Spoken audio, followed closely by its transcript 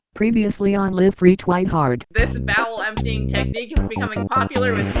Previously on Live Free Twice Hard. This bowel emptying technique is becoming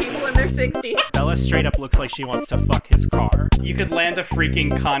popular with people in their 60s. Bella straight up looks like she wants to fuck his car. You could land a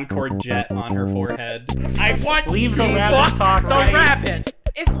freaking Concorde jet on her forehead. I want Leave to the rabbit fuck talk, the right? rabbit.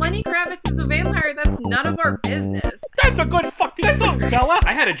 If Lenny Kravitz is a vampire, that's none of our business. That's a good fucking song, Bella.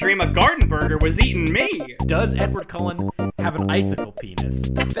 I had a dream a Gardenburger was eating me. Does Edward Cullen have an icicle penis?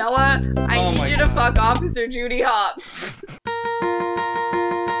 Bella, I Oh need my you to God. fuck Officer Judy Hopps.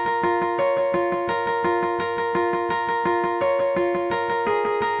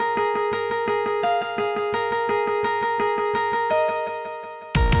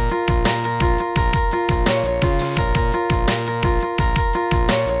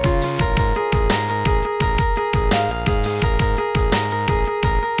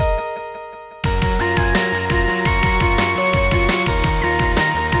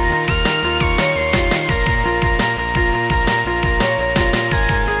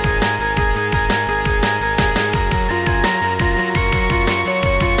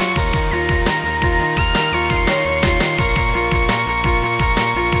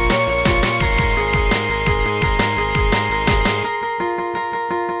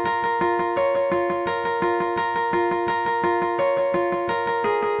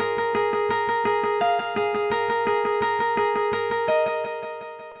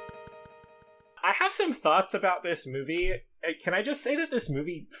 I have some thoughts about this movie. Can I just say that this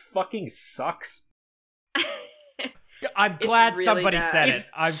movie fucking sucks? I'm It's glad really somebody bad. said It's it.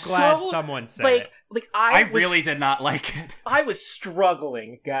 I'm glad so, someone said like, it. Like I really did not like it. I was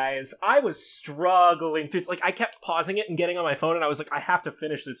struggling, guys. I was struggling. It's like I kept pausing it and getting on my phone, and I was like, I have to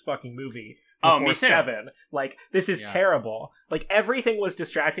finish this fucking movie Oh, before me too. 7. Like, this is Yeah. terrible. Like, everything was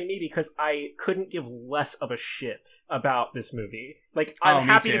distracting me because I couldn't give less of a shit about this movie. Like, I'm Oh, me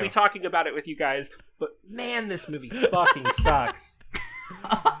happy to too. be talking about it with you guys, but man, this movie fucking sucks.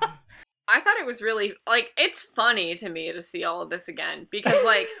 I thought it was really, like, it's funny to me to see all of this again. Because,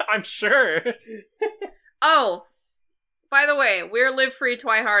 like, I'm sure. oh, by the way, we're Live Free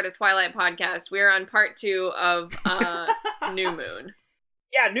Twice Hard, a Twilight podcast. We're on part 2 of New Moon.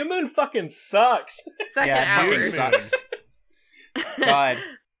 Yeah, New Moon fucking sucks. Second Yeah, it hour. fucking sucks. God.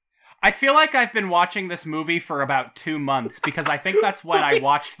 I feel like I've been watching this movie for about 2 months because I think that's when I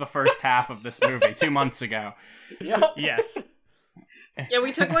watched the first half of this movie 2 months ago. Yep. Yes. Yeah,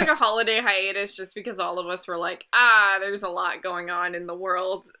 we took like a holiday hiatus just because all of us were like, there's a lot going on in the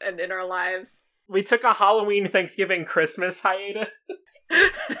world and in our lives. We took a Halloween, Thanksgiving, Christmas hiatus.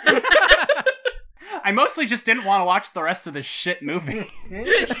 I mostly just didn't want to watch the rest of this shit movie.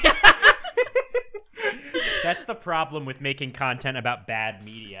 That's the problem with making content about bad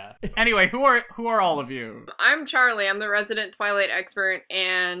media. Anyway, who are all of you? I'm Charlie. I'm the resident Twilight expert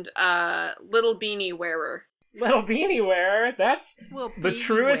and little beanie wearer. Little beanie wearer. That's the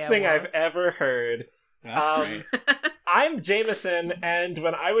truest thing I've ever heard. That's great. I'm Jameson, and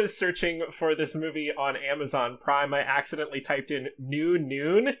when I was searching for this movie on Amazon Prime, I accidentally typed in New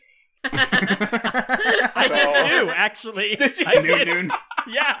Noon. I did too, actually. Did you? I New did. Noon.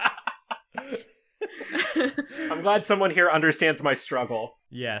 Yeah. I'm glad someone here understands my struggle.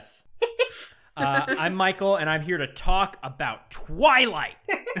 Yes. I'm Michael, and I'm here to talk about Twilight.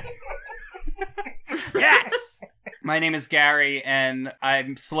 Yes. My name is Gary, and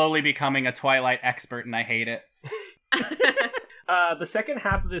I'm slowly becoming a Twilight expert, and I hate it. The second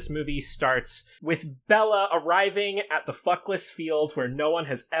half of this movie starts with Bella arriving at the fuckless field where no one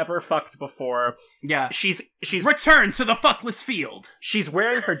has ever fucked before. Yeah. She's Return to the fuckless field. She's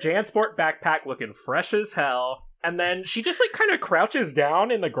wearing her Jansport backpack looking fresh as hell, and then she just like kind of crouches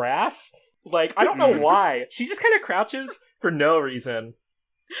down in the grass. Like, I don't know why. She just kind of crouches for no reason.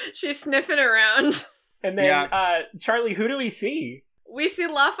 She's sniffing around. And then Charlie, who do we see? We see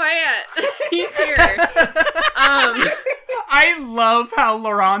Lafayette. He's here. I love how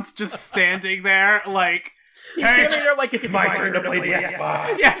Laurent's just standing there, like, He's standing there like it's my turn to play the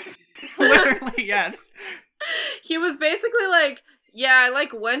Xbox. yes, literally, yes. He was basically like, yeah, I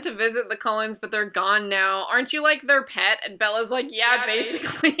like went to visit the Cullens, but they're gone now. Aren't you like their pet? And Bella's like, yeah,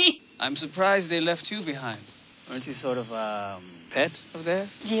 basically. I'm surprised they left you behind. Aren't you sort of pet of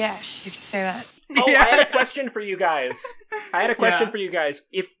theirs? Yeah, you could say that. Oh, Yeah. I had a question for you guys. For you guys.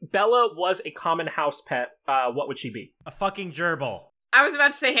 If Bella was a common house pet, what would she be? A fucking gerbil. I was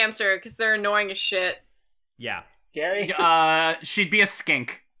about to say hamster because they're annoying as shit. Yeah. Gary? She'd be a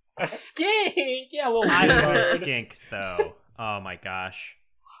skink. A skink! Yeah, a little I love lizard. skinks, though. Oh my gosh.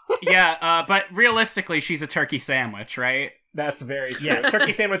 Yeah, but realistically, she's a turkey sandwich, right? That's very true. Yes.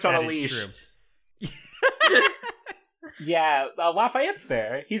 Turkey sandwich on That a is leash. true. Yeah, Lafayette's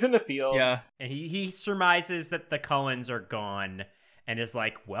there. He's in the field. Yeah. And he surmises that the Cullens are gone. and is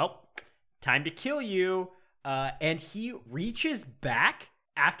like, well, time to kill you. And he reaches back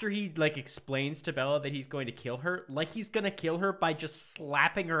after he like explains to Bella that he's going to kill her, like he's going to kill her by just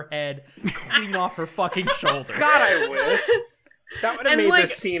slapping her head clean off her fucking shoulder. God, I wish. That would have made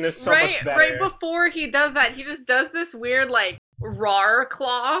this scene so much better. Right before he does that, he just does this weird, like, rar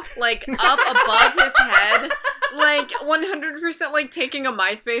claw, like, up above his head. Like, 100% like taking a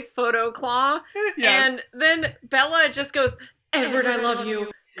MySpace photo claw. Yes. And then Bella just goes, Edward, I love you.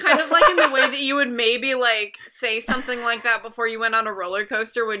 Kind of like in the way that you would maybe, like, say something like that before you went on a roller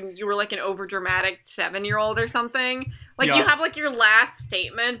coaster when you were, like, an overdramatic 7-year-old or something. Like, you have, like, your last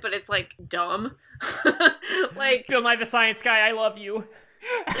statement, but it's, like, dumb. Like, Bill Nye the Science Guy, I love you.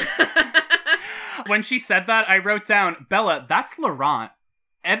 When she said that, I wrote down, Bella, that's Laurent.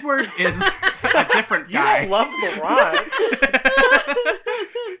 Edward is a different guy. You don't love Laurent.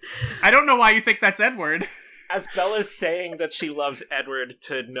 I don't know why you think that's Edward. As Bella's saying that she loves Edward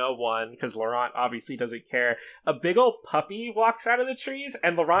to no one, because Laurent obviously doesn't care, a big old puppy walks out of the trees,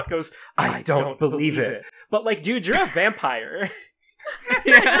 and Laurent goes, I don't believe it. But, like, dude, you're a vampire.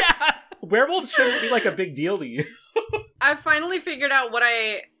 Yeah. Werewolves shouldn't be, like, a big deal to you. I finally figured out what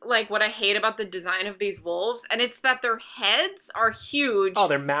I hate about the design of these wolves, and it's that their heads are huge. Oh,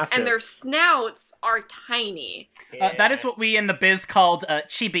 they're massive. And their snouts are tiny. That is what we in the biz called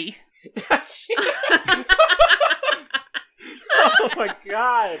chibi. Oh my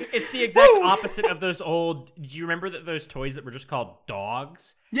god. It's the exact opposite of those old... Do you remember those toys that were just called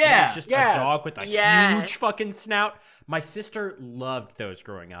dogs? Yeah. It's just a dog with a Yes. huge fucking snout. My sister loved those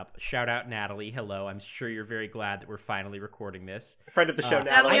growing up. Shout out Natalie. Hello. I'm sure you're very glad that we're finally recording this. Friend of the show,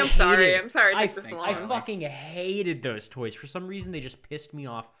 Natalie, Natalie. I'm sorry. I'm sorry it I took this long. I fucking hated those toys. For some reason, they just pissed me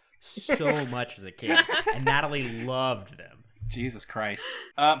off so much as a kid. And Natalie loved them. Jesus Christ.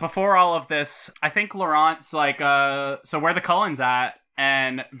 Before all of this, I think Laurent's like, so where the Cullens at?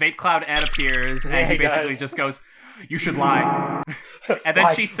 And Vape Cloud Ed appears, and he basically just goes, you should lie. And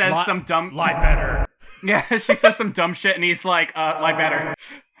then she says some dumb... Lie better. Yeah, she says some dumb shit, and he's like, lie better.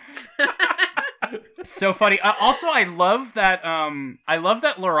 So funny. Also, I love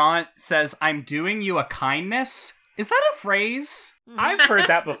that Laurent says, I'm doing you a kindness. Is that a phrase? I've heard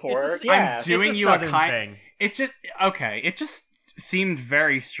that before. Yeah. I'm doing It's a you a Southern kind... thing. It just seemed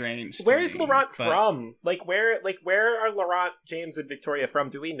very strange to Where is me, Laurent but- from? Where are Laurent, James, and Victoria from?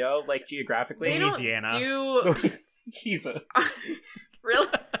 Do we know, like, geographically? They don't Louisiana. do... Jesus. Really?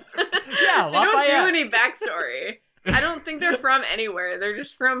 Yeah, They don't Lafayette. do any backstory. I don't think they're from anywhere. They're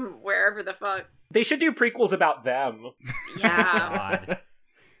just from wherever the fuck. They should do prequels about them. Yeah. God.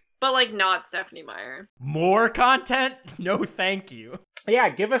 But, like, not Stephanie Meyer. More content? No, thank you. Yeah,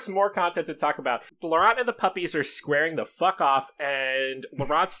 give us more content to talk about. Laurent and the puppies are squaring the fuck off, and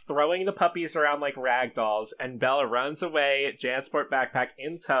Laurent's throwing the puppies around like rag dolls, and Bella runs away, Jansport backpack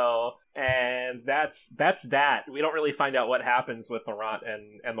in tow, and that's that. We don't really find out what happens with Laurent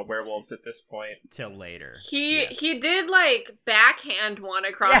and the werewolves at this point. Till later. He did, like, backhand one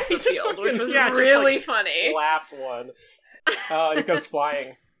across he the just field, fucking- which was just, really like, funny. Slapped one. And it goes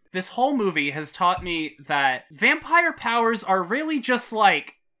flying. This whole movie has taught me that vampire powers are really just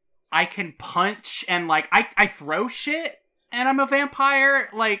like, I can punch and like, I throw shit and I'm a vampire,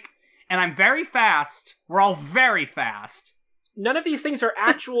 like, and I'm very fast. We're all very fast. None of these things are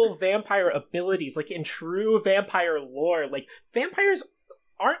actual vampire abilities, like in true vampire lore. Like, vampires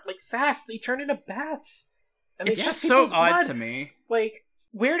aren't like fast, they turn into bats. And they It's suck just so people's odd blood. to me. Like,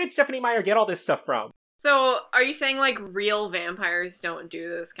 where did Stephanie Meyer get all this stuff from? So, are you saying, like, real vampires don't do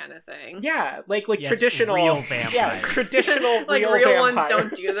this kind of thing? Yeah, like Yes, traditional real vampires. Yeah, traditional Like, real real ones vampire.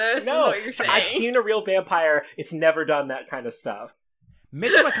 don't do this? No, is what you're saying? I've seen a real vampire. It's never done that kind of stuff.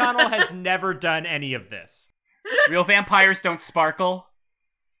 Mitch McConnell has never done any of this. Real vampires don't sparkle.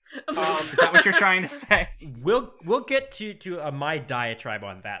 Is that what you're trying to say? We'll get to my diatribe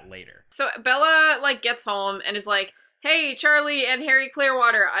on that later. So Bella, like, gets home and is like, hey, Charlie and Harry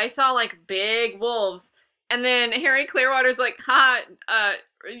Clearwater, I saw, like, big wolves. And then Harry Clearwater's like, are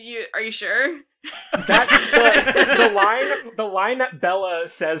you sure? The line that Bella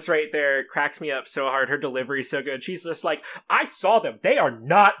says right there cracks me up so hard. Her delivery is so good. She's just like, I saw them. They are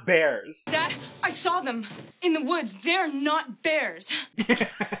not bears. Dad, I saw them in the woods. They're not bears. So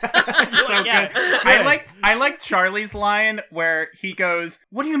Yeah, good. I liked Charlie's line where he goes,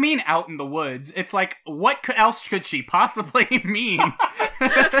 "What do you mean out in the woods?" It's like, what else could she possibly mean?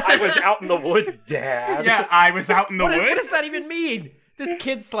 I was out in the woods, Dad. Yeah, I was out in the What woods. does that even mean? This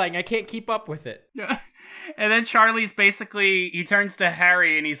kid slang, I can't keep up with it. And then Charlie's basically, he turns to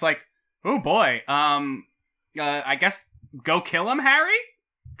Harry and he's like, "Oh boy, I guess go kill him, Harry?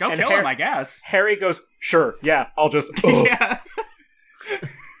 Go And kill him, I guess." Harry goes, sure, yeah, I'll just... Yeah.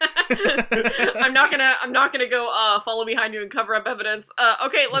 I'm not gonna go follow behind you and cover up evidence.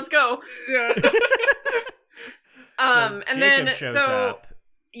 Okay, let's go. And Jacob then shows so up.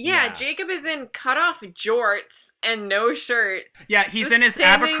 yeah, Jacob is in cutoff jorts and no shirt. Yeah, he's Just in his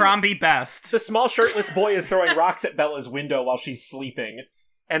standing- Abercrombie best. The small shirtless boy is throwing rocks at Bella's window while she's sleeping.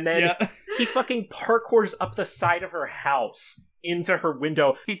 And then Yeah. he fucking parkours up the side of her house into her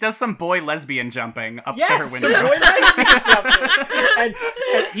window. He does some boy lesbian jumping up to Yes, her the window. boy lesbian jumping. And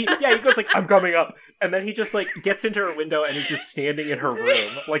he goes like, I'm coming up. And then he just like gets into her window and he's just standing in her room,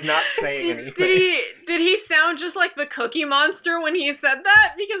 like not saying anything. Did he sound just like the Cookie Monster when he said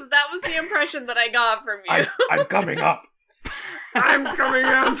that? Because that was the impression that I got from you. I'm coming up. I'm coming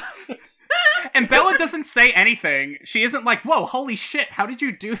up. And Bella doesn't say anything. She isn't like, whoa, holy shit, how did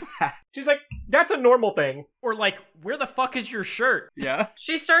you do that? She's like, that's a normal thing. Or like, where the fuck is your shirt? Yeah.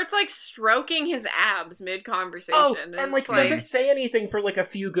 She starts like stroking his abs mid conversation. Oh, and like it's doesn't say anything for like a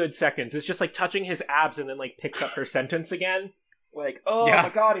few good seconds. It's just like touching his abs and then like picks up her sentence again. Like, oh Yeah. my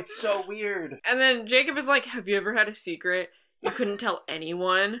god, it's so weird. And then Jacob is like, "Have you ever had a secret you couldn't tell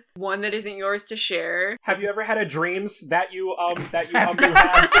anyone? One that isn't yours to share?" Have you ever had a dreams that you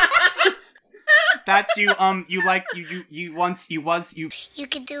had? That's you like you once you was you You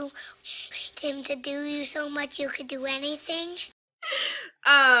could do him to do you so much you could do anything.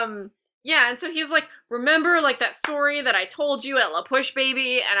 Yeah, and so he's like, "Remember like that story that I told you at La Push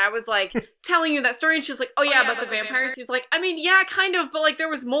Baby?" And I was like telling you that story, and she's like, "Oh yeah, about the vampires." He's like, "I mean, yeah, kind of, but like there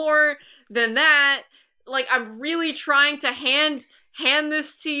was more than that. Like I'm really trying to hand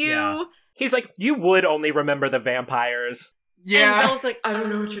this to you." Yeah. He's like, you would only remember the vampires. And Yeah. Bella's like, "I don't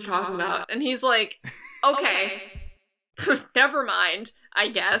know what you're talking about." And he's like, "Okay. Never mind, I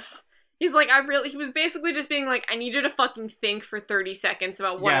guess." He's like, he was basically just being like, "I need you to fucking think for 30 seconds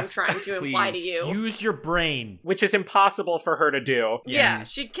about what Yes, I'm trying to imply to please. you." Use your brain. Which is impossible for her to do. Yeah,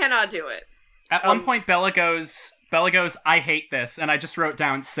 she cannot do it. At one point Bella goes, I hate this, and I just wrote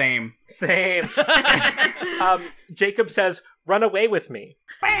down same. Same. Jacob says, run away with me.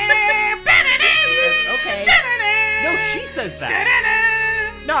 Okay. No, she says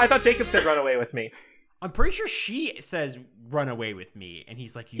that. No, I thought Jacob said run away with me. I'm pretty sure she says run away with me, and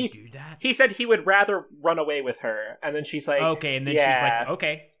he's like, you do that? He said he would rather run away with her. And then she's like, Okay, and then yeah. she's like,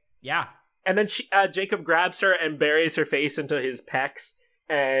 okay, yeah. And then Jacob grabs her and buries her face into his pecs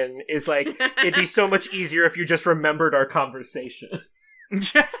and is like, it'd be so much easier if you just remembered our conversation.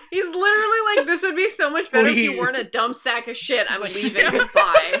 He's literally like, "This would be so much better if you Please. weren't a dumb sack of shit. I'm Like, leaving.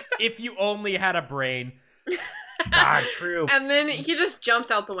 Goodbye." If you only had a brain. Ah, true. And then he just jumps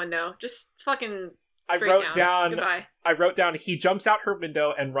out the window. Just fucking I straight wrote down- Goodbye. I wrote down, he jumps out her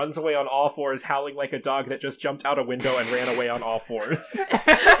window and runs away on all fours, howling like a dog that just jumped out a window and ran away on all fours.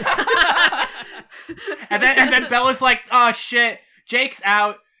 And then Bella's like, oh shit, Jake's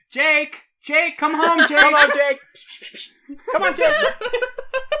out. Jake, come home, Jake. Come on, Jake. Come on, Jake.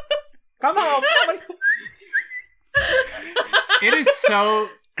 Come home. It is so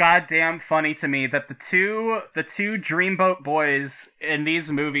goddamn funny to me that the two Dreamboat boys in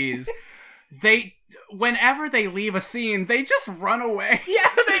these movies, whenever they leave a scene, they just run away. Yeah,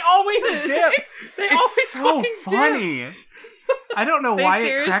 they always dip. It's They always so fucking dip. funny. I don't know They why it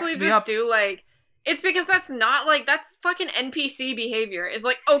seriously cracks me just up. do like, it's because that's not like, that's fucking NPC behavior. It's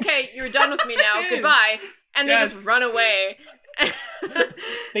like, "Okay, you're done with me now. It is. Goodbye." And they Yes. just run away.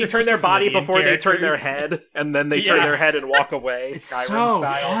 They turn their body Oblivion before they turn their characters. head, and then they turn their Yes. head and walk away, It's Skyrim so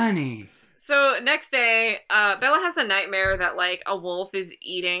style. funny. So next day, Bella has a nightmare that like a wolf is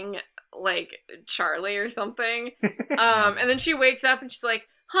eating like Charlie or something. And then she wakes up and she's like,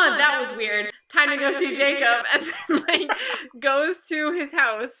 "Huh, that was weird. Time to go see Jacob." And then like goes to his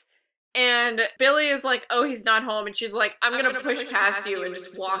house. And Billy is like, "Oh, he's not home." And she's like, I'm gonna push past you and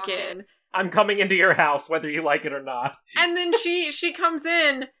just walk in. I'm coming into your house, whether you like it or not. And then she comes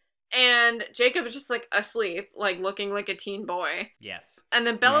in, and Jacob is just like asleep, like looking like a teen boy. Yes. And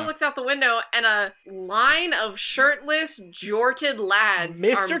then Bella Yeah. looks out the window, and a line of shirtless, jorted lads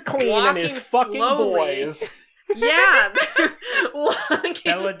Mr. are Clean and walking his fucking slowly. boys. Yeah, they're walking.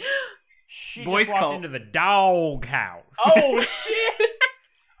 Bella, she Boys just walked cult. into the dog house. Oh, shit!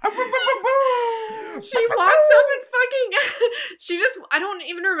 She walks up and fucking. I don't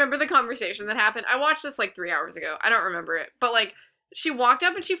even remember the conversation that happened. I watched this like 3 hours ago. I don't remember it. But like, she walked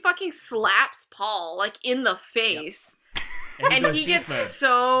up and she fucking slaps Paul, like in the face. And goes he beast gets mode.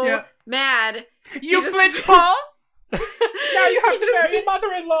 so Yeah. mad. You He just- flinch, Paul? Now you have to marry your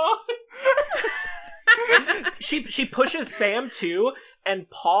mother-in-law. She pushes Sam too, and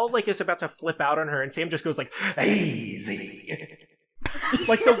Paul like is about to flip out on her, and Sam just goes like, "Easy."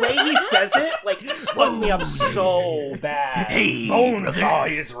 Like, the way he says it, like, fucked me up so bad. Hey, Bonesaw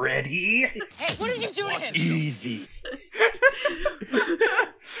is ready. Hey, what did you do to him? Easy.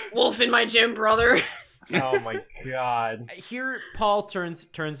 Wolf in my gym, brother. Oh my god. Here, Paul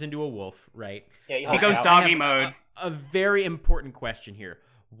turns into a wolf, right? Yeah, He goes out. doggy mode. A very important question here.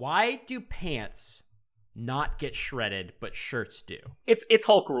 Why do pants not get shredded, but shirts do? It's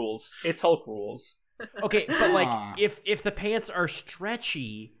Hulk rules. It's Hulk rules. Okay, but like, if the pants are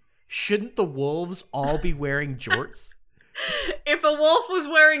stretchy, shouldn't the wolves all be wearing jorts? If a wolf was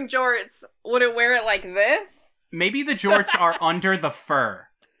wearing jorts, would it wear it like this? Maybe the jorts are under the fur.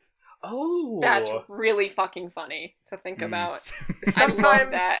 Oh. That's really fucking funny to think about.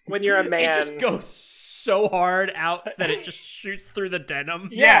 Sometimes that. when you're a man... It just goes so hard out that it just shoots through the denim.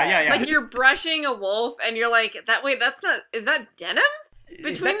 Yeah. Like you're brushing a wolf and you're like, that's not, is that denim?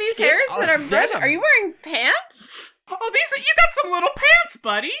 Between that these skin? hairs Oh, that I'm brushing, denim. are you wearing pants? Oh, you got some little pants,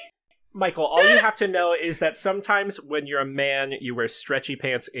 buddy. Michael, all you have to know is that sometimes when you're a man, you wear stretchy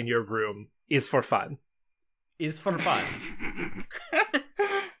pants in your room is for fun. Is for fun.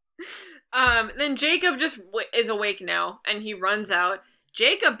 Then Jacob just is awake now and he runs out.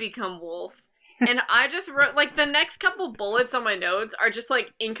 Jacob become wolf. And I just wrote, like, the next couple bullets on my notes are just,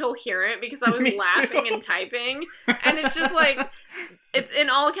 like, incoherent because I was Me laughing too. and typing. And it's just, like, it's in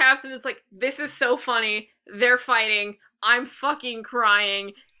all caps and it's like, this is so funny. They're fighting. I'm fucking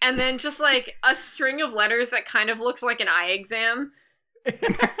crying. And then just, like, a string of letters that kind of looks like an eye exam.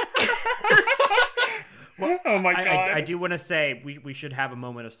 Oh my god. I do want to say we should have a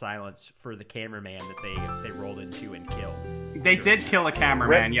moment of silence for the cameraman that they rolled into and killed. They did kill a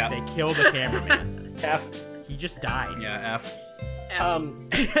cameraman, yeah. They killed the cameraman. F. He just died. Yeah, F.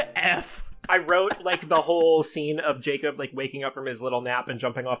 F. I wrote, like, the whole scene of Jacob, like, waking up from his little nap and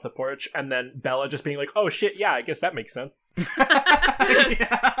jumping off the porch, and then Bella just being like, oh shit, yeah, I guess that makes sense.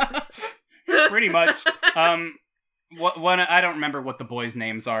 Yeah. Pretty much. One I don't remember what the boys'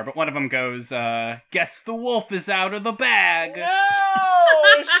 names are, but one of them goes, guess the wolf is out of the bag.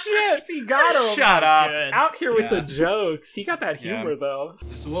 No! Shit! He got him! Shut up. Good. Out here with the jokes. He got that humor, Yeah. though.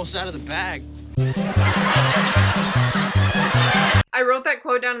 It's the wolf's out of the bag. I wrote that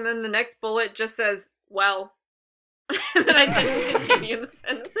quote down and then the next bullet just says, well. And then I didn't continue the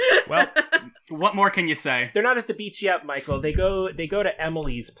sentence. Well, What more can you say? They're not at the beach yet, Michael. They go to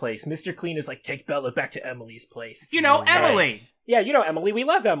Emily's place. Mr. Clean is like, take Bella back to Emily's place. You know, Right. Emily. Yeah, you know Emily. We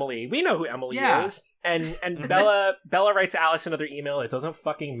love Emily. We know who Emily Yeah. is. And Bella writes Alice another email. It doesn't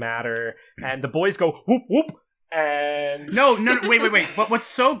fucking matter. And the boys go whoop whoop. And No, wait. What's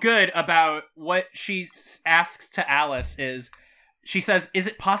so good about what she asks to Alice is, she says, is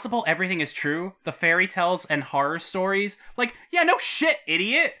it possible everything is true? The fairy tales and horror stories? Like, yeah, no shit,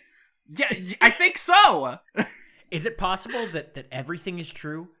 idiot. Yeah, I think so. is it possible that everything is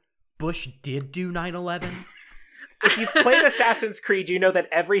true? Bush did do 9/11? if you've played Assassin's Creed, you know that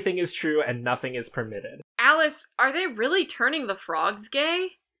everything is true and nothing is permitted. Alice, are they really turning the frogs gay?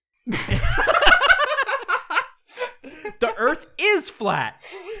 The Earth is flat.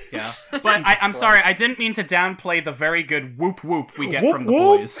 Yeah. But I'm sorry, I didn't mean to downplay the very good whoop whoop we get Whoop, from the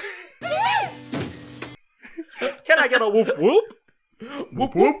whoop. boys. Can I get a whoop whoop?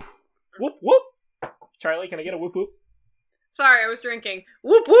 Whoop whoop. Whoop whoop. Charlie, can I get a whoop whoop? Sorry, I was drinking.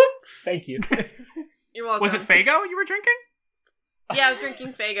 Whoop whoop! Thank you. You're welcome. Was it Fago you were drinking? Yeah, I was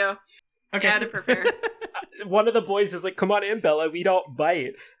drinking Fago. Okay. Yeah, to prepare. One of the boys is like, come on in, Bella, we don't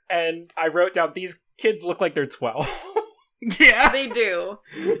bite. And I wrote down, these kids look like they're 12. Yeah. They do.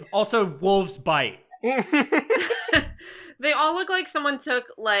 Also, wolves bite. They all look like someone took,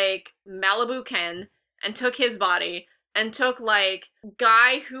 like, Malibu Ken and took his body and took, like,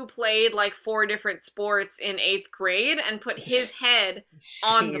 guy who played, like, 4 different sports in 8th grade and put his head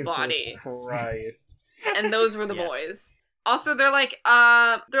on the Jesus body. Christ. And those were the Yes. boys. Also, they're like,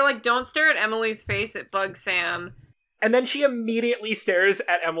 don't stare at Emily's face, it bugs Sam. And then she immediately stares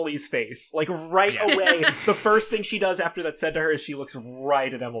at Emily's face. Like, right away. The first thing she does after that's said to her is she looks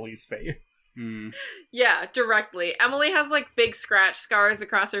right at Emily's face. Yeah, directly. Emily has, like, big scratch scars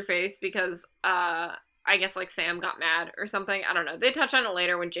across her face because, I guess, like, Sam got mad or something. I don't know. They touch on it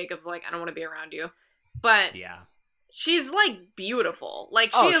later when Jacob's like, I don't want to be around you. But Yeah. she's, like, beautiful.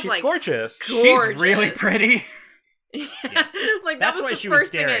 Like, she Oh, is, she's like, gorgeous. She's really gorgeous. pretty. Yeah. Yes. Like, That's that why was she the was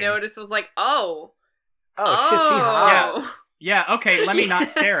first thing I staring. noticed was like, oh. Oh, shit, she hot. Yeah, okay, let me not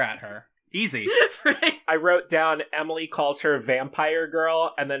stare at her. Easy. Right. I wrote down Emily calls her vampire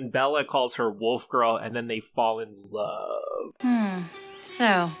girl, and then Bella calls her wolf girl, and then they fall in love.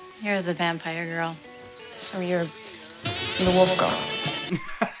 So, you're the vampire girl. So you're the wolf girl.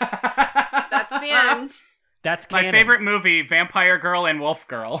 That's the end. That's My canon. favorite movie, Vampire Girl and Wolf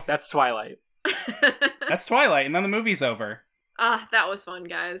Girl. That's Twilight. That's Twilight, and then the movie's over. Ah, that was fun,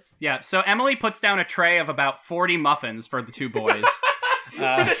 guys. Yeah, so Emily puts down a tray of about 40 muffins for the two boys. For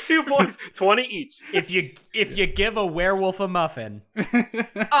the two boys, 20 each. If you give a werewolf a muffin.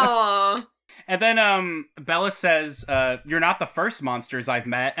 Aw. And then Bella says, you're not the first monsters I've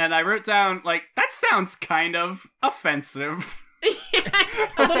met. And I wrote down, like, that sounds kind of offensive.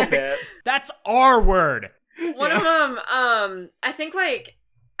 A little bit. That's our word. One of them, I think, like,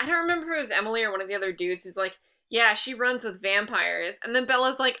 I don't remember if it was Emily or one of the other dudes who's like, yeah, she runs with vampires. And then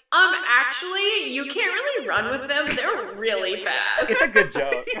Bella's like, actually, you can't really run with them. They're really fast. It's a good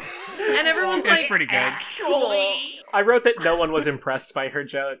joke. And everyone's It's like, pretty good. actually. I wrote that no one was impressed by her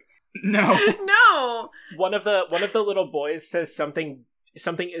joke. No. No. One of the little boys says something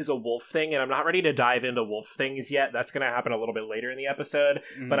is a wolf thing, and I'm not ready to dive into wolf things yet. That's going to happen a little bit later in the episode.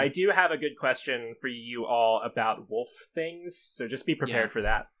 Mhm. But I do have a good question for you all about wolf things, so just be prepared for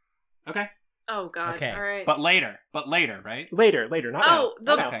that. Okay. Oh god. Okay. All right. But later, right? Later, not now.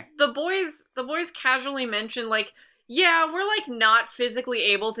 the Not now. the boys casually mention, like, yeah, we're like not physically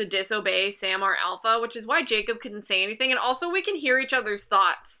able to disobey Sam our alpha, which is why Jacob couldn't say anything, and also we can hear each other's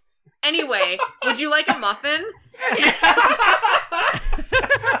thoughts. Anyway, would you like a muffin?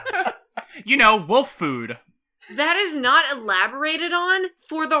 You know, wolf food. That is not elaborated on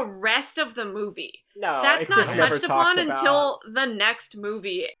for the rest of the movie. No, That's it's not just never touched upon talked about. until the next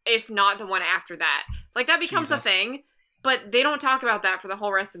movie, if not the one after that. Like, that becomes Jesus. a thing, but they don't talk about that for the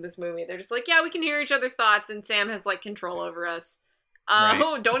whole rest of this movie. They're just like, yeah, we can hear each other's thoughts, and Sam has, like, control over us. Right.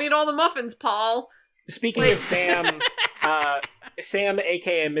 Oh, don't eat all the muffins, Paul. Speaking of Sam, Sam,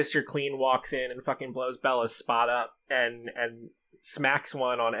 aka Mr. Clean, walks in and fucking blows Bella's spot up and smacks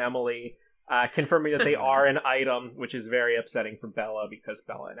one on Emily, confirming that they are an item, which is very upsetting for Bella because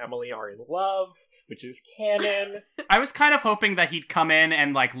Bella and Emily are in love, which is canon. I was kind of hoping that he'd come in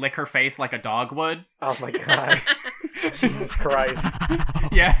and, like, lick her face like a dog would. Oh my god. Jesus Christ.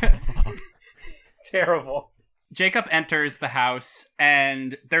 Yeah. Terrible. Jacob enters the house,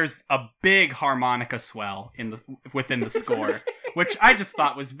 and there's a big harmonica swell within the score, which I just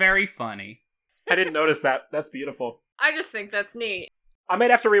thought was very funny. I didn't notice that. That's beautiful. I just think that's neat. I might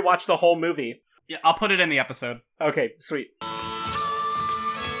have to rewatch the whole movie. Yeah, I'll put it in the episode. Okay, sweet.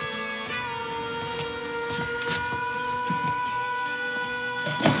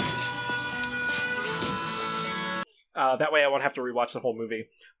 That way I won't have to rewatch the whole movie.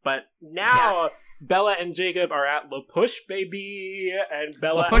 But now Bella and Jacob are at La Push, baby, and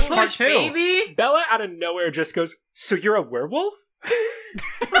Bella... La Push Part Push, 2. baby. Bella out of nowhere just goes, so you're a werewolf?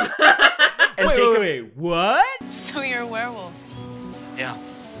 And Wait, Jacob... wait, what? So you're a werewolf. Yeah.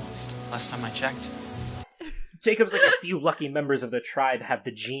 Last time I checked. Jacob's like, a few lucky members of the tribe have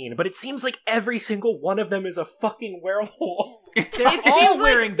the gene, but it seems like every single one of them is a fucking werewolf. They're It all seems like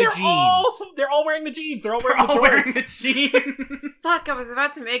wearing the jeans. They're all wearing the jeans. They're all They're wearing the all wearing jorts. the jeans. Fuck, I was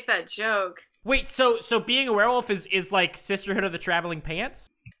about to make that joke. Wait, so being a werewolf is like Sisterhood of the Traveling Pants?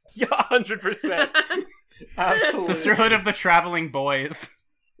 Yeah, 100%. Absolutely. Sisterhood of the Traveling Boys.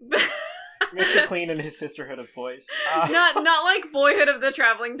 Mr. Clean and his Sisterhood of Boys. Not like Boyhood of the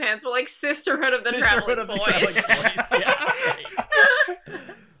Traveling Pants, but like Sisterhood of the Sisterhood Traveling of the Boys. Traveling Boys. Yeah. right.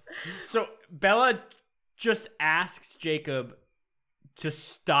 So Bella just asks Jacob to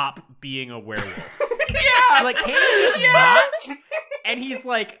stop being a werewolf. Yeah. She's like, can't you just not? And he's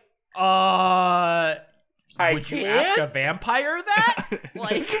like, would you ask a vampire that?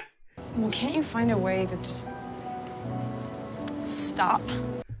 Like, Well, can't you find a way to just stop?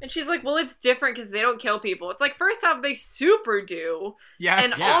 And she's like, well, it's different because they don't kill people. It's like, first off, they super do.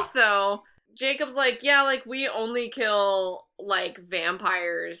 Yes. And also, Jacob's like, yeah, like, we only kill, like,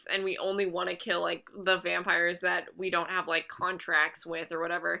 vampires, and we only want to kill, like, the vampires that we don't have, like, contracts with or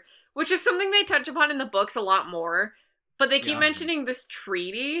whatever, which is something they touch upon in the books a lot more. But they keep Yeah. mentioning this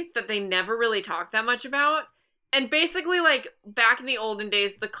treaty that they never really talk that much about. And basically, like, back in the olden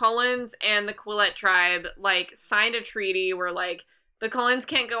days, the Cullens and the Quillette tribe, like, signed a treaty where, like, the Cullens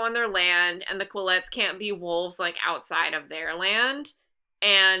can't go on their land, and the Quillettes can't be wolves, like, outside of their land.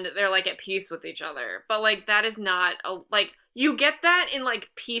 And they're, like, at peace with each other. But, like, that is not, like, you get that in, like,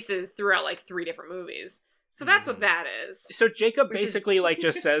 pieces throughout, like, 3 different movies. So that's what that is. So Jacob Which is- basically like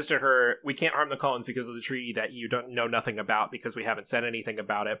just says to her, we can't harm the Cullens because of the treaty that you don't know nothing about because we haven't said anything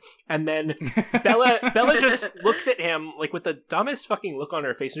about it. And then Bella just looks at him like with the dumbest fucking look on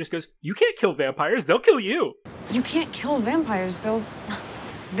her face and just goes, you can't kill vampires, they'll kill you. You can't kill vampires. They'll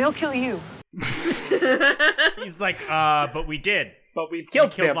kill you. he's like, but we did. But we've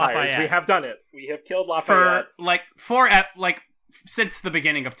killed killed vampires. Lafayette. We have done it. We have killed Lafayette. For since the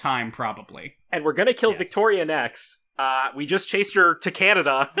beginning of time, probably. And we're gonna kill Victoria next. We just chased her to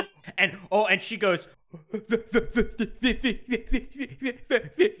Canada. And she goes,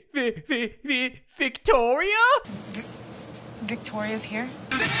 Victoria? Victoria's here?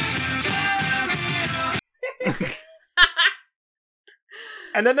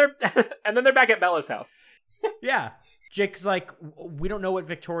 And then they're back at Bella's house. Yeah. Jake's like, we don't know what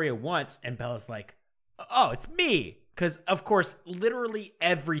Victoria wants. And Bella's like, oh, it's me. Because, of course, literally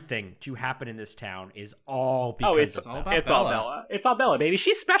everything to happen in this town is all because of Bella. It's all Bella. It's all Bella, baby.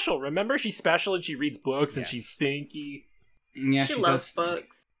 She's special. Remember? She's special and she reads books and she's stinky. Yeah, she loves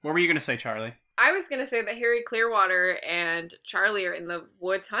books. What were you going to say, Charlie? I was going to say that Harry Clearwater and Charlie are in the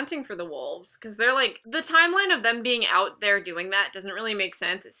woods hunting for the wolves. Because they're like, the timeline of them being out there doing that doesn't really make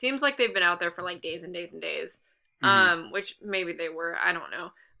sense. It seems like they've been out there for like days and days and days. Which maybe they were. I don't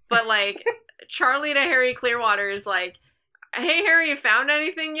know. But like... Charlie to Harry Clearwater is like, hey, Harry, you found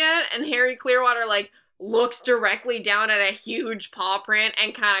anything yet? And Harry Clearwater, like, looks directly down at a huge paw print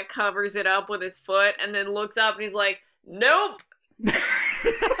and kind of covers it up with his foot and then looks up and he's like, nope.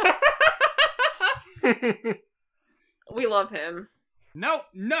 We love him. Nope,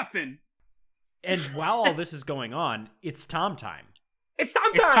 nothing. And while all this is going on, it's Tom time. It's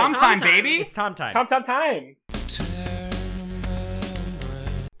Tom time. It's Tom time, baby. It's Tom time. Tom time.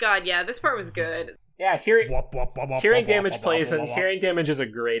 God, yeah, this part was good. Yeah, Hearing Damage plays, and Hearing Damage is a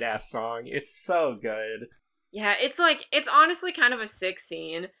great ass song. It's so good. Yeah, it's like, it's honestly kind of a sick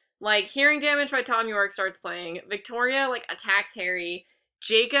scene. Like, Hearing Damage by Tom York starts playing. Victoria, like, attacks Harry.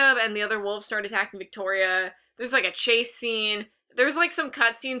 Jacob and the other wolves start attacking Victoria. There's, like, a chase scene. There's, like, some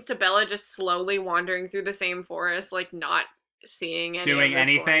cutscenes to Bella just slowly wandering through the same forest, like, not seeing doing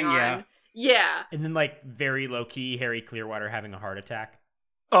anything, yeah. Yeah. And then, like, very low-key, Harry Clearwater having a heart attack.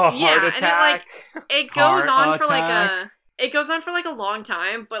 Heart attack. And it goes on for like a long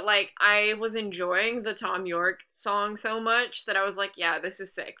time, but like I was enjoying the Tom York song so much that I was like, yeah, this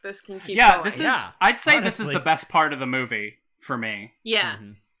is sick. This can keep going. I'd say this is the best part of the movie for me. Yeah.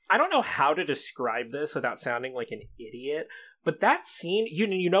 Mm-hmm. I don't know how to describe this without sounding like an idiot, but that scene,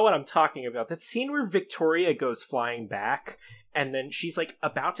 you know what I'm talking about. That scene where Victoria goes flying back and then she's like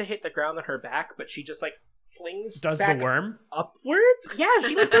about to hit the ground on her back, but she just like does the worm upwards. Yeah,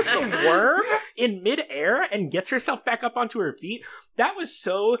 she like does the worm in midair and gets herself back up onto her feet. That was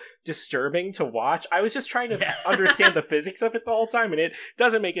so disturbing to watch. I was just trying to understand the physics of it the whole time, and it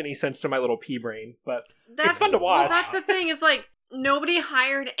doesn't make any sense to my little pea brain, but it's fun to watch. Well, that's the thing, is like nobody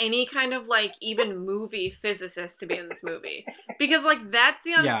hired any kind of like even movie physicist to be in this movie, because like that's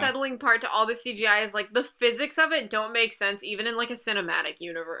the unsettling part to all the CGI is like the physics of it don't make sense even in like a cinematic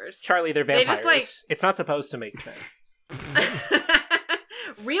universe. Charlie, they're vampires. They just, like... It's not supposed to make sense.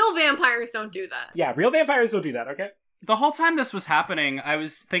 Real vampires don't do that. Yeah, real vampires don't do that, okay? The whole time this was happening, I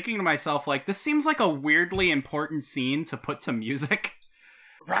was thinking to myself, like, this seems like a weirdly important scene to put to music.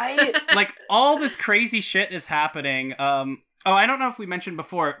 Right? Like, all this crazy shit is happening. I don't know if we mentioned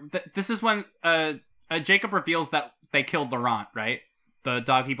before, this is when Jacob reveals that they killed Laurent, right? The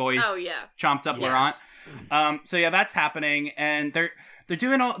doggy boys chomped up Laurent. So yeah, that's happening, and they're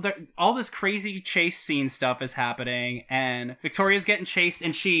doing all this crazy chase scene stuff is happening, and Victoria's getting chased,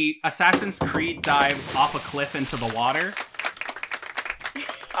 and she Assassin's Creed dives off a cliff into the water.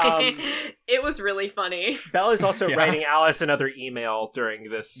 It was really funny. Bella's also writing Alice another email during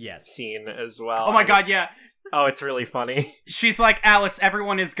this scene as well. Oh my god, yeah. Oh, it's really funny. She's like, Alice,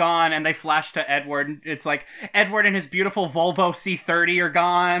 everyone is gone, and they flash to Edward. It's like, Edward and his beautiful Volvo C30 are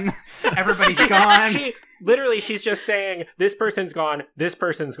gone. Everybody's gone. She's just saying, this person's gone, this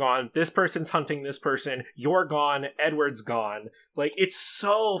person's gone, this person's hunting this person, you're gone, Edward's gone. Like, it's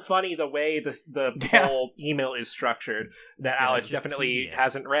so funny the way the whole email is structured that Alice definitely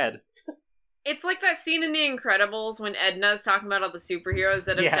hasn't read. It's like that scene in The Incredibles when Edna's talking about all the superheroes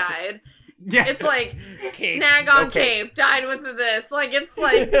that have died. Yeah. It's like, Cape. snag on Cape, died with this. Like, it's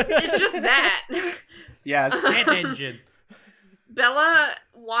just that. Yes. Jet engine. Bella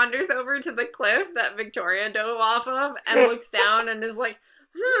wanders over to the cliff that Victoria dove off of and looks down and is like,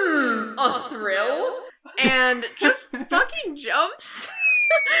 a thrill? And just fucking jumps.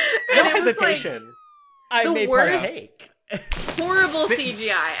 No hesitation. I may partake. Horrible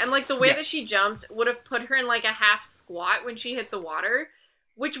CGI. And like the way that she jumped would have put her in like a half squat when she hit the water,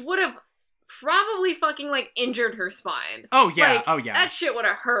 which would have probably fucking like injured her spine. Oh yeah, like, that shit would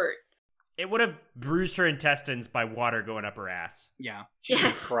have hurt. It would have bruised her intestines by water going up her ass. Yeah.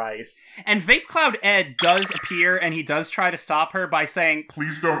 Jesus Christ. And Vape Cloud Ed does appear, and he does try to stop her by saying,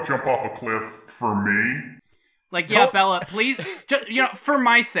 "Please don't jump off a cliff for me." Like, yeah, Don't- Bella, please, for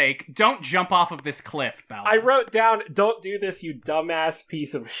my sake, don't jump off of this cliff, Bella. I wrote down, don't do this, you dumbass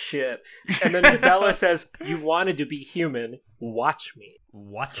piece of shit. And then Bella says, you wanted to be human. Watch me.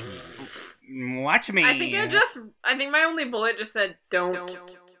 Watch me. Watch me. I think my only bullet just said, don't.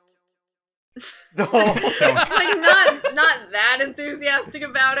 Don't. Like, not that enthusiastic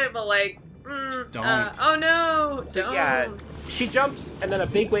about it, but like, Just don't. Oh no, So, don't. yeah, she jumps, and then a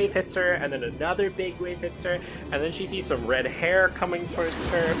big wave hits her, and then another big wave hits her, and then she sees some red hair coming towards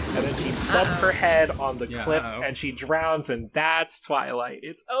her, and then she bumps her head on the cliff, and she drowns, and that's Twilight.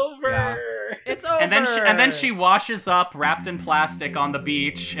 It's over. Yeah. It's over. And then she washes up, wrapped in plastic, on the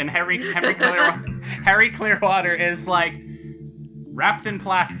beach, and Harry Clearwater is like wrapped in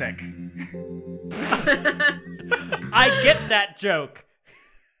plastic. I get that joke.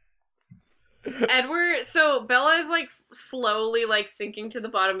 So Bella is like slowly like sinking to the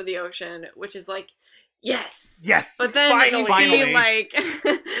bottom of the ocean, which is like, yes. But then you see like,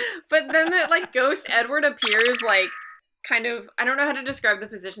 but then that like ghost Edward appears like kind of, I don't know how to describe the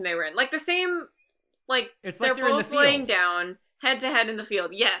position they were in. Like the same, like It's they're like they're in the both laying field. down head to head in the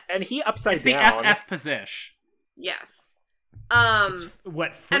field. Yes. And he upside It's the down. FF position. Yes.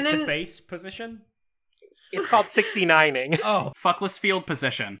 What, foot and to then- face position? It's called 69ing. Oh, Fuckless field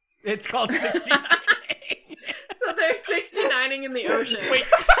position. it's called 69. So they're 69ing in the ocean. Wait,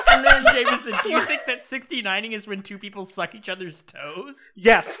 and then Jameson, do you think that 69ing is when two people suck each other's toes?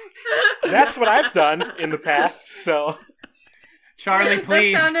 Yes. That's what I've done in the past, so... Charlie,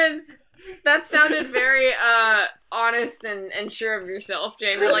 please. That sounded very honest and sure of yourself,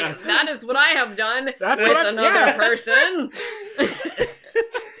 Jamie. You're like, Yes. that is what I have done That's with what another yeah. person.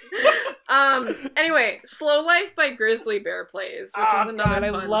 Anyway, Slow Life by Grizzly Bear plays, which was another God,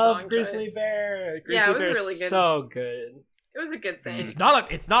 fun I love song Grizzly choice. Bear. Grizzly Yeah, it was Bear's really good. so good. It was a good thing. It's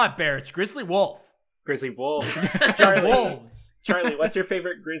not a bear. It's Grizzly Wolf. Grizzly Wolf. Charlie Wolves. Charlie, what's your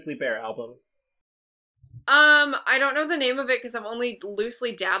favorite Grizzly Bear album? I don't know the name of it because I've only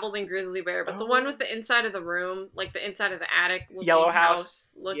loosely dabbled in Grizzly Bear, but the one with the inside of the room, like the inside of the attic, looking Yellow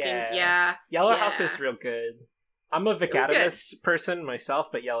House. looking, Yeah. Yellow House is real good. I'm a Vic It was good. Adamus person myself,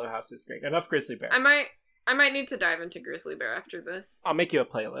 but Yellow House is great. Enough Grizzly Bear. I might need to dive into Grizzly Bear after this. I'll make you a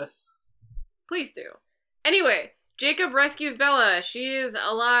playlist. Please do. Anyway, Jacob rescues Bella. She is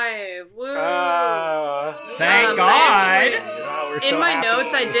alive. Woo! Thank God. Actually, We're in so my happy.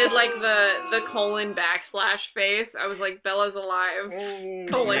 notes, I did like the colon backslash face. I was like, Bella's alive.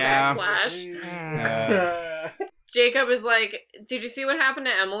 Colon Yeah. backslash. Jacob is like, did you see what happened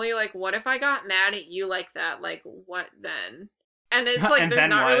to Emily? Like, what if I got mad at you like that? Like, what then? And it's like, And there's then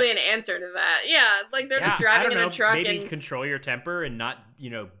not what? really an answer to that. Yeah, like they're just I driving don't in know, a truck maybe and control your temper and not,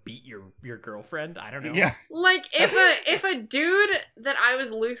 beat your girlfriend. I don't know. Yeah. like if a dude that I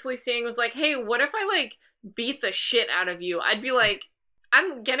was loosely seeing was like, hey, what if I like beat the shit out of you? I'd be like,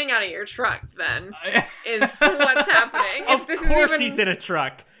 I'm getting out of your truck then, is what's happening. Of If this course is even... he's in a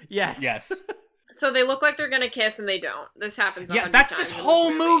truck. Yes. Yes. So they look like they're gonna kiss and they don't. This happens 100 Yeah, that's times this in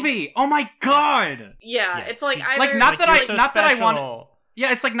whole movie. Oh my God. Yeah, Yes. it's like either... Like, not that you're so not that I want. special.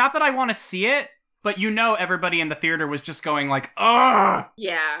 Yeah, it's like not that I want to see it, but everybody in the theater was just going like, ugh.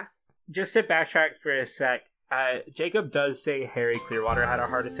 Yeah. Just to backtrack for a sec, Jacob does say Harry Clearwater had a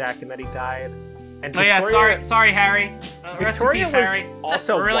heart attack and that he died. And Oh yeah, Victoria- sorry, Harry. Rest in Victoria peace, was Harry.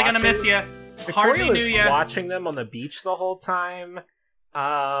 also We're really gonna watching- miss you. Victoria Hardly was knew ya. watching them on the beach the whole time.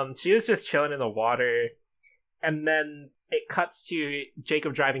 She was just chilling in the water, and then it cuts to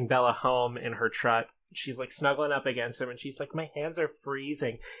Jacob driving Bella home in her truck. She's like snuggling up against him, and she's like, "My hands are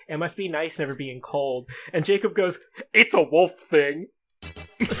freezing. It must be nice never being cold." And Jacob goes, "It's a wolf thing."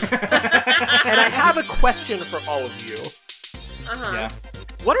 And I have a question for all of you. Uh-huh. Yeah.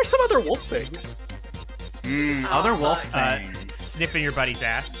 What are some other wolf things? Other wolf Uh, things. Sniffing your buddy's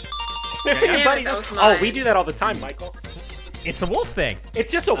ass. Damn, Buddy- that was oh, mine. we do that all the time, Michael. It's a wolf thing.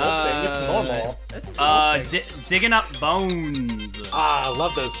 It's just a wolf thing. It's normal. Digging up bones. Ah, I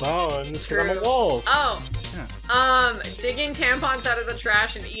love those bones because I'm a True. wolf. Oh. Digging tampons out of the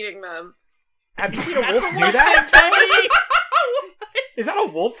trash and eating them. Have you seen a wolf do that? Is that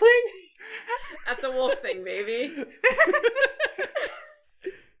a wolf thing? That's a wolf thing, baby.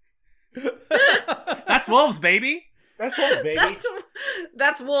 That's wolves, baby. That's wolf, baby.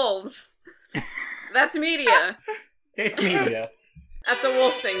 That's wolves. That's media. It's media. That's a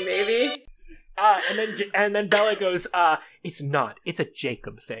wolf thing, baby. And then Bella goes, it's not. It's a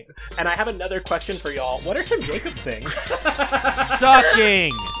Jacob thing. And I have another question for y'all. What are some Jacob things?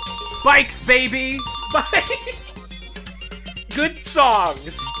 Sucking. Bikes, baby. Good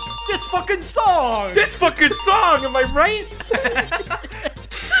songs. This fucking song. This fucking song, am I right?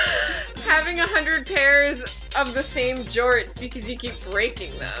 Having 100 pairs of the same jorts because you keep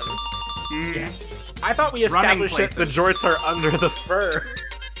breaking them. Yes. I thought we Running established that the places. jorts are under the fur.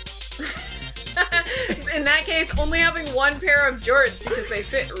 In that case, only having one pair of jorts because they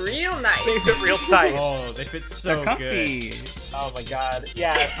fit real nice. They fit real tight. Oh, they fit so They're comfy. good. Oh my god.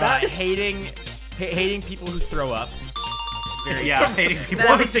 Yeah, Hating people who throw up. Very Yeah, hating people.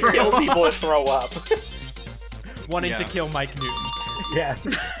 wanting to kill people and throw up. wanting Yeah. to kill Mike Newton. Yeah.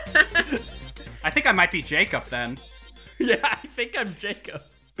 I think I might be Jacob then. Yeah, I think I'm Jacob.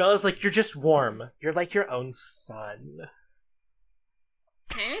 Bella's like, you're just warm. You're like your own son.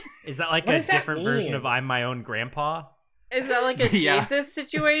 Huh? Is that like What a does that different version mean? of I'm my own grandpa? Is that like a Yeah. Jesus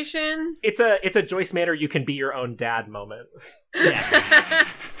situation? It's a Joyce Manor you can be your own dad moment.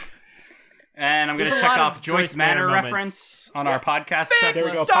 Yes. And I'm going to There's a check lot off of Joyce Joyce Manor Manor moments. reference on our podcast checklist. There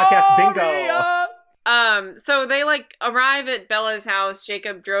we go. Podcast bingo. So they like arrive at Bella's house.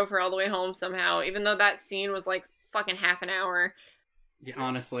 Jacob drove her all the way home somehow, even though that scene was like fucking half an hour. Yeah,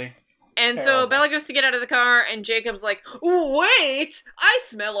 honestly. And so Terrible. Bella goes to get out of the car, and Jacob's like, "Wait, I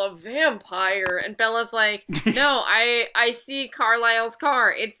smell a vampire." And Bella's like, "No, I see Carlisle's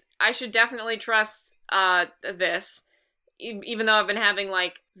car. I should definitely trust this, even though I've been having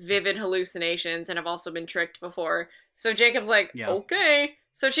like vivid hallucinations and I've also been tricked before." So Jacob's like, Yeah. "Okay."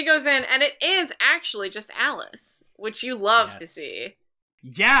 So she goes in, and it is actually just Alice, which you love to Yes. see.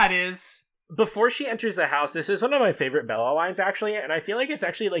 Yeah, it is. Before she enters the house, this is one of my favorite Bella lines, actually, and I feel like it's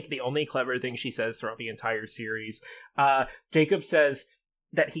actually like the only clever thing she says throughout the entire series. Jacob says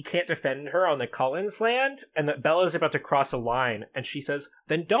that he can't defend her on the Cullens land, and that Bella's about to cross a line, and she says,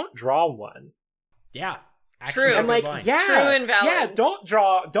 "Then don't draw one." Yeah. True. a I'm good like, line. yeah, True and valid. yeah, don't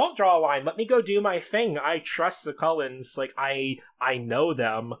draw a line. Let me go do my thing. I trust the Cullens. Like, I know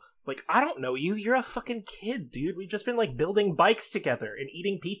them. Like, I don't know you. You're a fucking kid, dude. We've just been like building bikes together and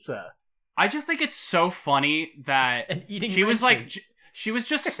eating pizza. I just think it's so funny that And eating she was like, wrenches. she was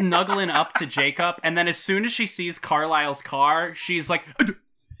just snuggling up to Jacob, and then as soon as she sees Carlisle's car, she's like,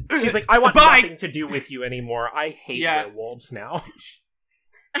 She's like, I want Bye. nothing to do with you anymore. I hate Yeah. werewolves now.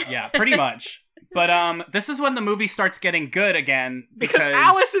 yeah, pretty much. But this is when the movie starts getting good again Because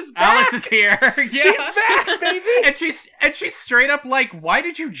Alice is back! Alice is here. Yeah. She's back, baby! and she's straight up like, "Why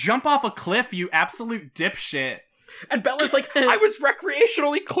did you jump off a cliff, you absolute dipshit?" And Bella's like, I was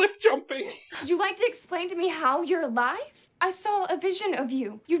recreationally cliff jumping. Would you like to explain to me how you're alive? I saw a vision of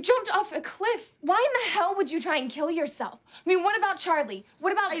you. You jumped off a cliff. Why in the hell would you try and kill yourself? I mean, what about Charlie?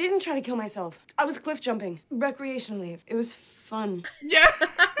 What about... I didn't try to kill myself. I was cliff jumping recreationally. It was fun. Yeah.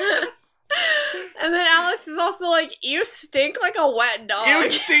 And then Alice is also like, "You stink like a wet dog." You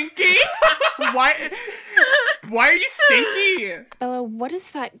stinky. Why are you stinky? Bella, what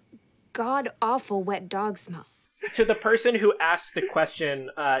is that god-awful wet dog smell? To the person who asked the question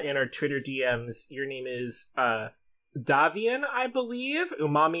in our Twitter DMs, your name is Davian, I believe.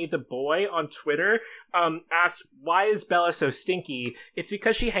 Umami the boy on Twitter asked, why is Bella so stinky? It's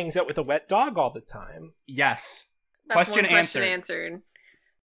because she hangs out with a wet dog all the time. Yes. That's Question one question answered. answered.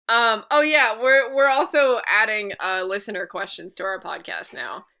 Oh yeah, we're also adding listener questions to our podcast